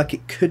sounded like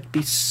it could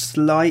be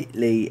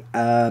slightly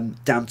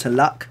down to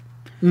luck.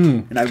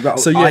 You know,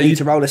 I need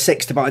to roll a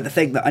 6 to buy the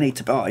thing that I need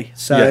to buy.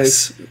 So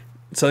yes,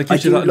 so it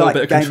gives you that little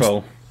bit of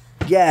control.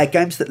 Yeah,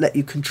 games that let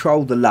you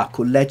control the luck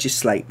or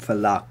legislate for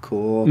luck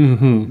or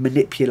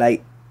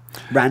manipulate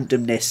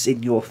randomness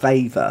in your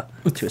favour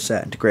to a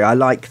certain degree. I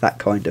like that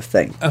kind of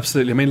thing.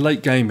 Absolutely. I mean,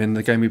 late game in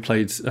the game we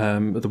played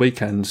at the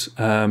weekend,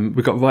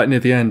 we got right near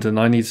the end, and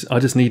I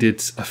just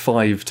needed a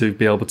 5 to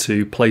be able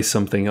to place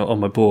something on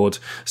my board.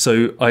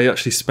 So I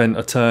actually spent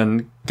a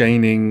turn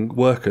gaining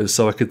workers,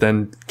 so I could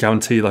then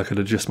guarantee that I could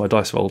adjust my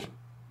dice roll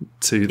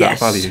to that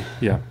value.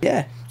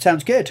 Yeah,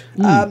 sounds good.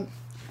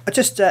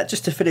 Just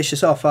to finish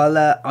us off,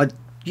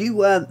 you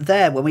weren't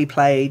there when we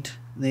played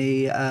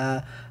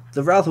the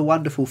rather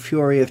wonderful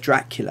Fury of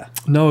Dracula.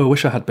 No, I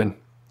wish I had been.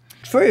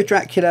 Fury of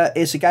Dracula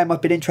is a game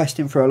I've been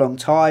interested in for a long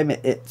time.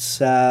 It's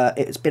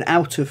been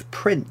out of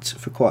print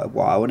for quite a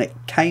while, and it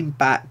came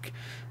back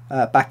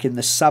in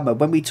the summer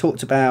when we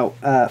talked about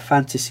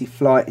Fantasy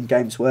Flight and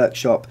Games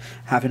Workshop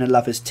having a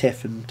lovers'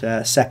 tiff and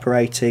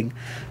separating.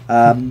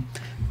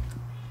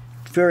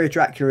 Fury of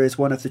Dracula is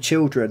one of the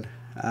children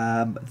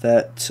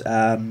that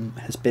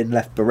has been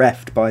left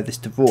bereft by this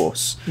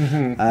divorce.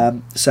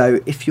 So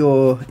if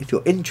you're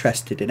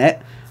interested in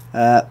it,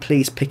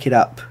 please pick it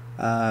up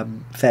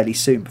fairly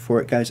soon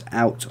before it goes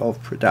out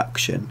of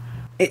production.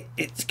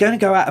 It's going to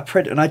go out of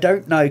print, and I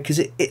don't know, because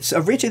it's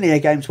originally a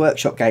Games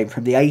Workshop game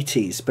from the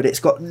 80s, but it's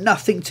got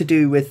nothing to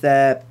do with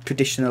their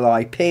traditional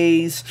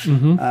IPs.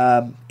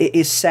 It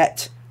is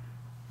set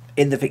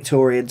in the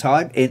Victorian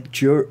time,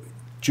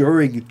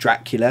 during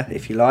Dracula,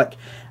 if you like,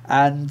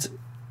 and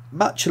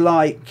much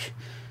like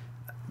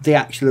the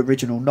actual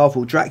original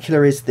novel,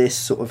 Dracula is this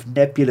sort of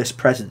nebulous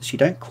presence. You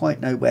don't quite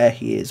know where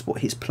he is,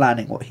 what he's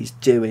planning, what he's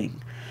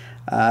doing.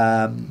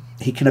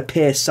 He can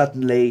appear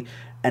suddenly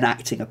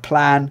enacting a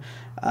plan.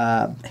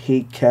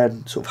 He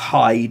can sort of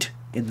hide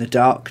in the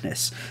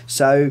darkness.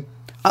 So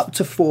up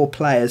to 4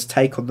 players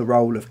take on the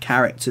role of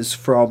characters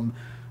from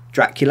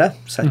Dracula,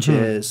 such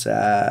as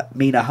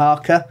Mina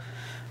Harker,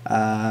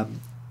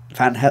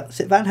 Van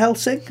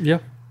Helsing? Yeah.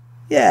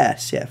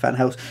 Yes, Van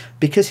Helsing.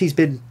 Because he's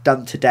been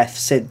done to death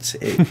since,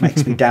 it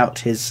makes me doubt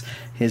his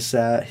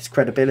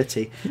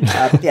credibility.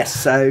 Yes,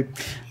 so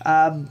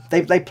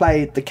they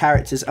play the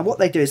characters, and what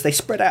they do is they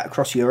spread out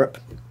across Europe,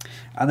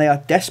 and they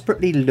are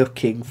desperately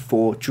looking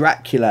for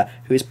Dracula,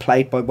 who is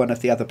played by one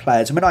of the other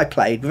players. And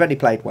when we've only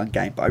played one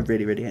game, but I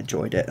really, really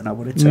enjoyed it, and I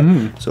wanted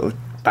to sort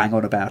of bang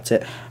on about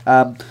it.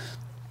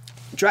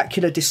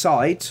 Dracula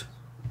decides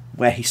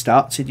where he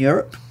starts in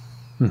Europe,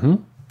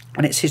 and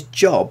it's his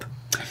job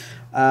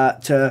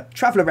to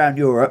travel around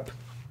Europe,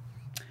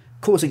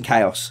 causing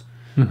chaos,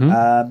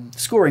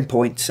 scoring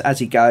points as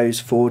he goes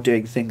for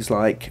doing things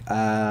like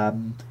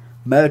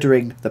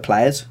murdering the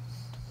players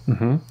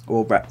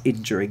or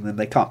injuring them.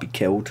 They can't be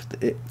killed.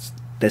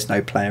 There's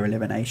no player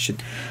elimination.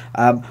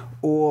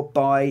 Or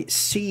by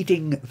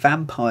seeding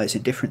vampires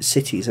in different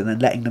cities and then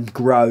letting them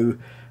grow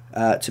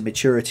to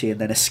maturity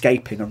and then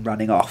escaping and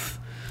running off.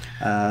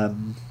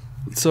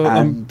 So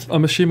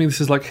I'm assuming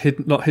this is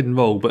like not hidden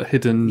role, but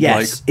hidden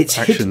it's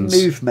actions.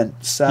 Hidden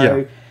movement.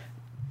 So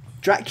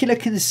Dracula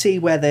can see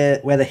where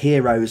the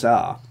heroes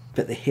are,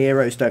 but the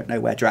heroes don't know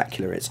where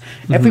Dracula is.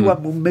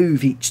 Everyone will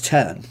move each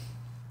turn.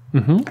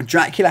 And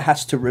Dracula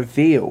has to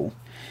reveal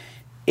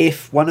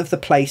if one of the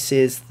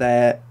places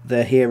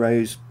the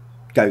heroes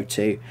go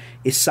to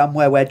is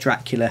somewhere where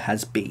Dracula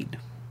has been.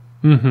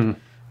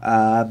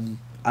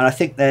 And I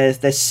think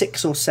there's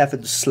 6 or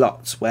 7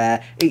 slots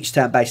where each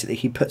turn basically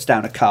he puts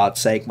down a card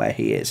saying where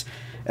he is.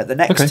 At the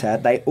next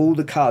turn, all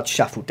the cards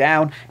shuffle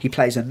down. He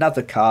plays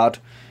another card.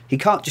 He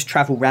can't just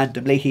travel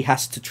randomly. He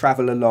has to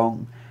travel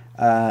along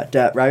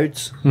dirt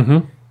roads.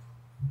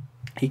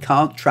 He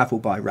can't travel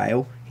by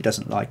rail. He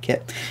doesn't like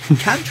it. He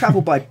can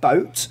travel by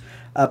boat,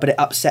 but it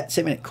upsets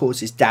him and it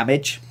causes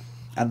damage.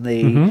 And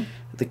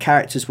the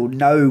characters will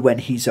know when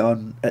he's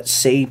at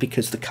sea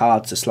because the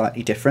cards are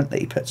slightly different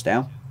that he puts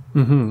down.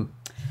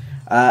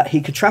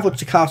 He could travel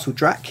to Castle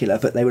Dracula,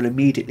 but they will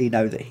immediately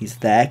know that he's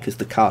there because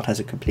the card has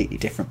a completely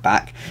different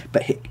back.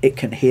 But it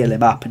can heal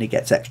him up, and he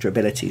gets extra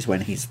abilities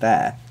when he's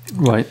there.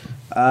 Right.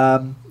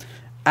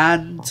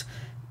 And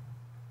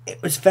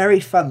it was very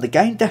fun. The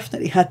game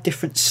definitely had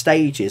different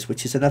stages,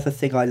 which is another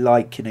thing I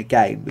like in a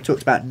game. We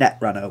talked about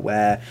Netrunner,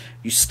 where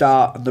you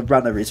start and the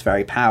runner is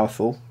very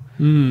powerful.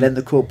 Then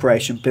the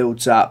corporation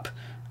builds up,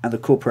 and the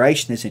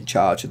corporation is in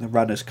charge, and the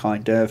runner's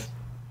kind of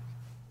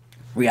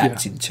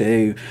reacting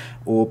to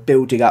or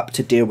building up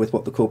to deal with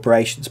what the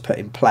corporation's put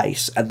in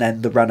place, and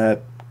then the runner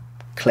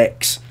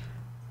clicks,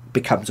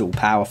 becomes all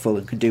powerful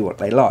and can do what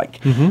they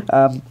like.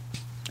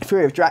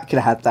 Fury of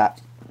Dracula had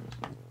that.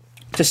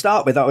 To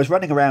start with, I was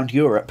running around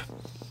Europe,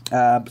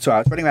 I was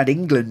running around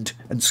England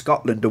and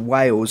Scotland and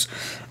Wales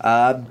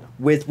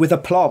with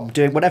aplomb,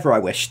 doing whatever I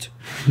wished.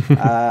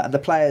 And the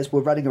players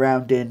were running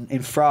around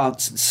in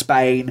France and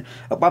Spain.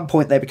 At one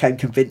point they became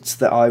convinced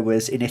that I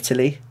was in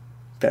Italy,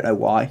 don't know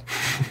why,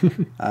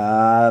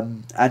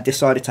 and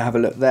decided to have a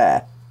look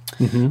there.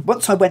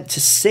 Once I went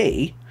to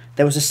sea,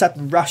 there was a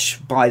sudden rush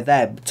by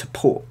them to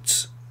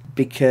ports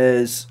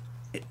because,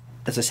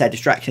 as I said,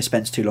 if Dracula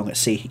spends too long at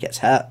sea, he gets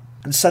hurt.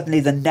 And suddenly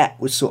the net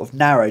was sort of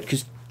narrowed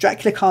because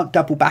Dracula can't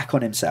double back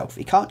on himself.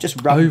 He can't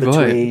just run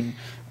between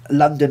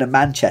London and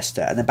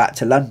Manchester and then back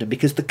to London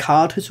because the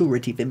card has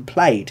already been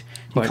played.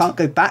 You can't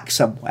go back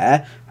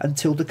somewhere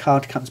until the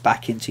card comes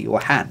back into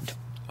your hand.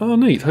 Oh,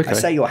 neat. Okay. I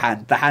say your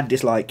hand. The hand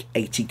is like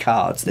 80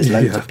 cards. There's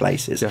loads of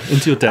places. Yeah,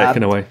 into your deck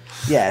in a way.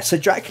 Yeah, so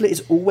Dracula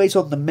is always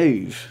on the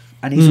move,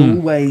 and he's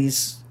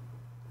always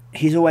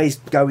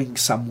going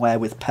somewhere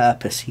with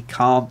purpose. He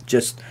can't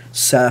just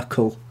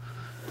circle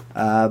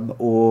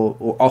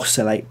or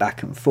oscillate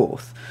back and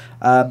forth.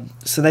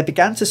 So they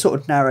began to sort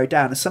of narrow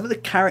down, and some of the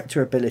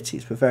character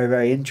abilities were very,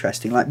 very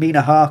interesting. Like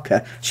Mina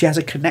Harker, she has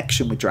a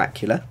connection with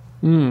Dracula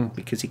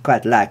because he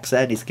quite likes her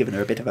and he's given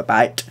her a bit of a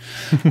bite.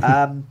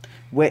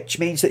 Which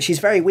means that she's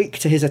very weak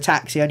to his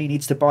attacks. He only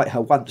needs to bite her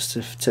once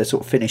to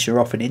sort of finish her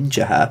off and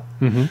injure her.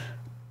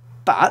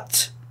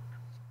 But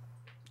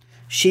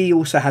she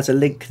also has a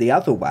link the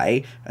other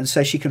way, and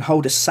so she can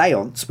hold a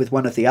seance with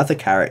one of the other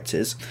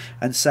characters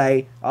and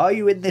say, are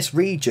you in this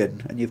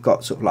region? And you've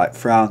got sort of like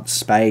France,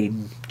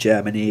 Spain,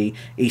 Germany,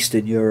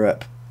 Eastern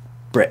Europe,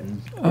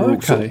 Britain, all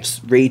sorts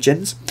of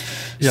regions.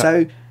 Yeah.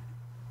 So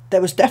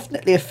there was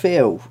definitely a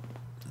feel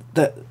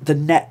that the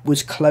net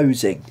was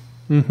closing.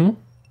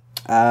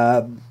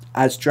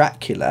 As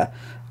Dracula,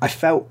 I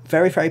felt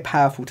very, very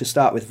powerful to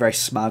start with, very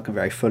smug and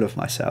very full of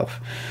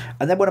myself.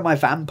 And then one of my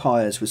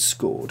vampires was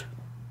scored,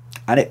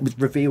 and it was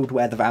revealed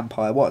where the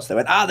vampire was. They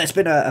went, there's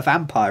been a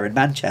vampire in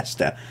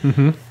Manchester.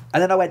 And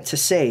then I went to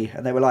see,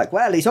 and they were like,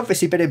 well, he's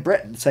obviously been in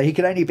Britain, so he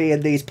can only be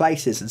in these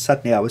places. And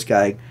suddenly I was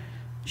going,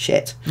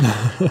 shit,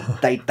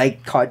 they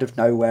kind of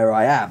know where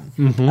I am.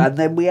 And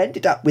then we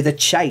ended up with a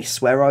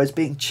chase where I was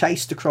being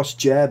chased across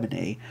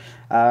Germany.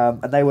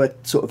 And they were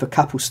sort of a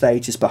couple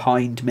stages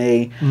behind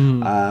me.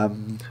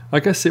 I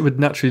guess it would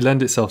naturally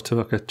lend itself to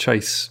like a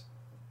chase.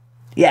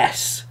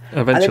 Yes.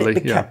 Eventually,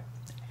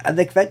 And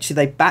then eventually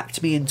they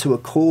backed me into a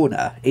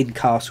corner in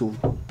Castle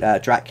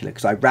Dracula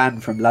because I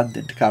ran from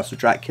London to Castle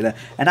Dracula,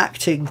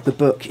 enacting the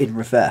book in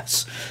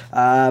reverse.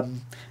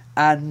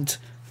 And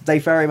they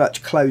very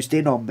much closed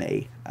in on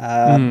me.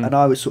 And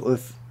I was sort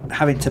of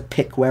having to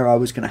pick where I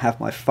was going to have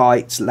my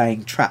fights,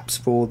 laying traps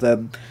for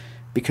them,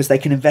 because they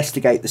can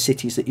investigate the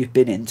cities that you've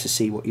been in to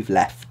see what you've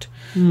left.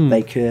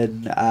 They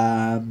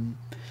can...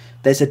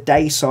 there's a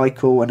day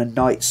cycle and a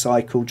night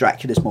cycle.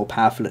 Dracula's more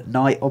powerful at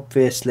night,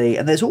 obviously.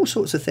 And there's all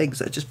sorts of things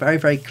that are just very,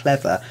 very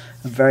clever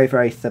and very,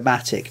 very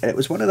thematic. And it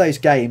was one of those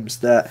games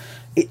that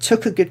it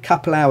took a good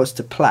couple hours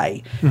to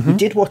play. We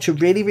did watch a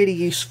really, really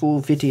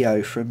useful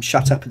video from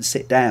Shut Up and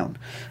Sit Down,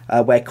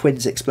 where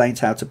Quinns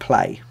explains how to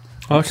play.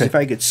 It's a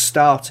very good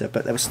starter,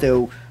 but there were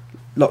still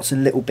lots of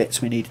little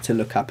bits we needed to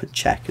look up and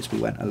check as we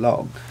went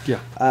along.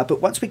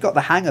 But once we got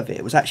the hang of it,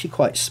 it was actually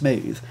quite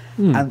smooth,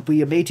 and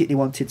we immediately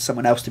wanted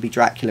someone else to be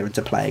Dracula and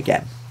to play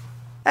again.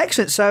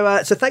 Excellent.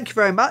 So thank you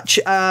very much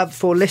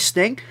for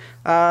listening.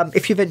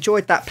 If you've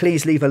enjoyed that,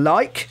 please leave a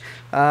like.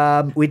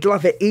 We'd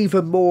love it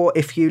even more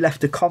if you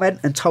left a comment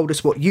and told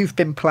us what you've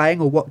been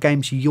playing or what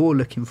games you're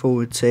looking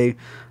forward to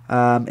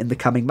in the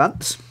coming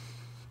months.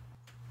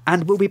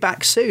 And we'll be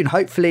back soon,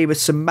 hopefully with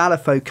some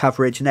Malifaux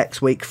coverage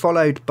next week,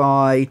 followed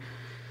by...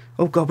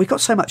 Oh, God, we've got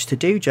so much to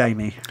do,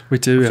 Jamie. We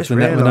do. We have the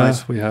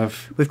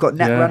Netrunner. We've got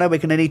Netrunner. We're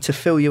going to need to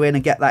fill you in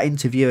and get that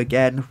interview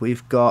again.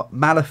 We've got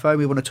Malifaux.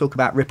 We want to talk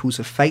about Ripples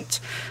of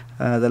Fate,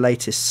 the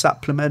latest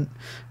supplement.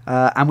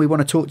 And we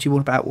want to talk to you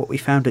all about what we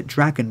found at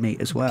Dragonmeet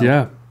as well.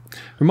 Yeah.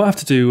 We might have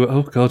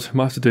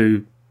to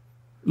do,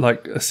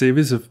 like a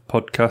series of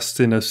podcasts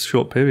in a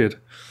short period.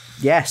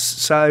 Yes,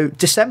 so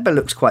December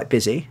looks quite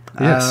busy.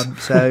 Yes.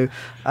 So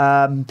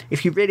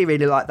if you really,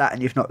 really like that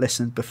and you've not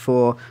listened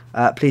before,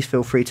 please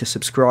feel free to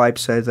subscribe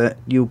so that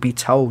you'll be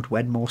told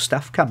when more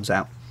stuff comes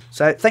out.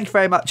 So thank you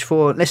very much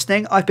for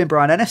listening. I've been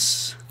Brian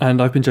Ennis.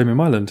 And I've been Jamie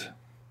Myland.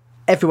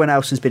 Everyone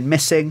else has been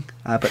missing,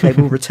 but they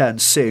will return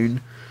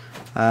soon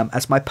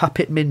as my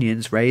puppet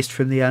minions raised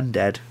from the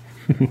undead.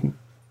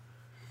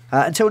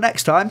 Until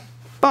next time,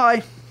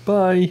 bye.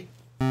 Bye.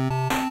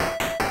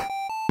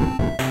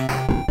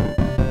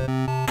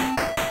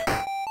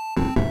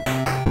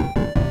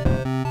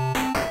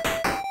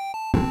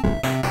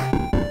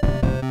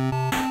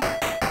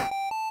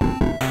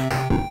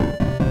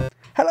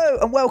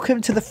 And welcome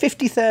to the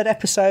 53rd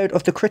episode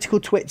of the Critical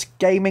Twits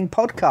Gaming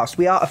Podcast.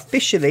 We are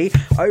officially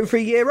over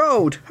a year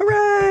old.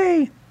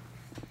 Hooray!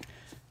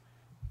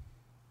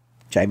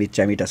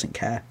 Jamie doesn't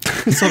care.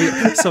 Sorry.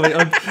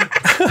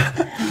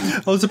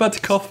 I was about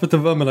to cough with the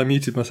rum and I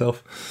muted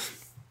myself.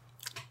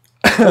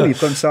 Oh,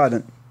 you've gone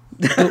silent.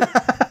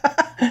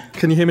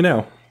 Can you hear me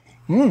now?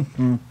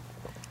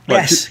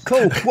 Yes,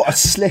 cool. What a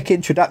slick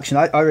introduction.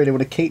 I really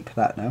want to keep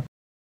that now.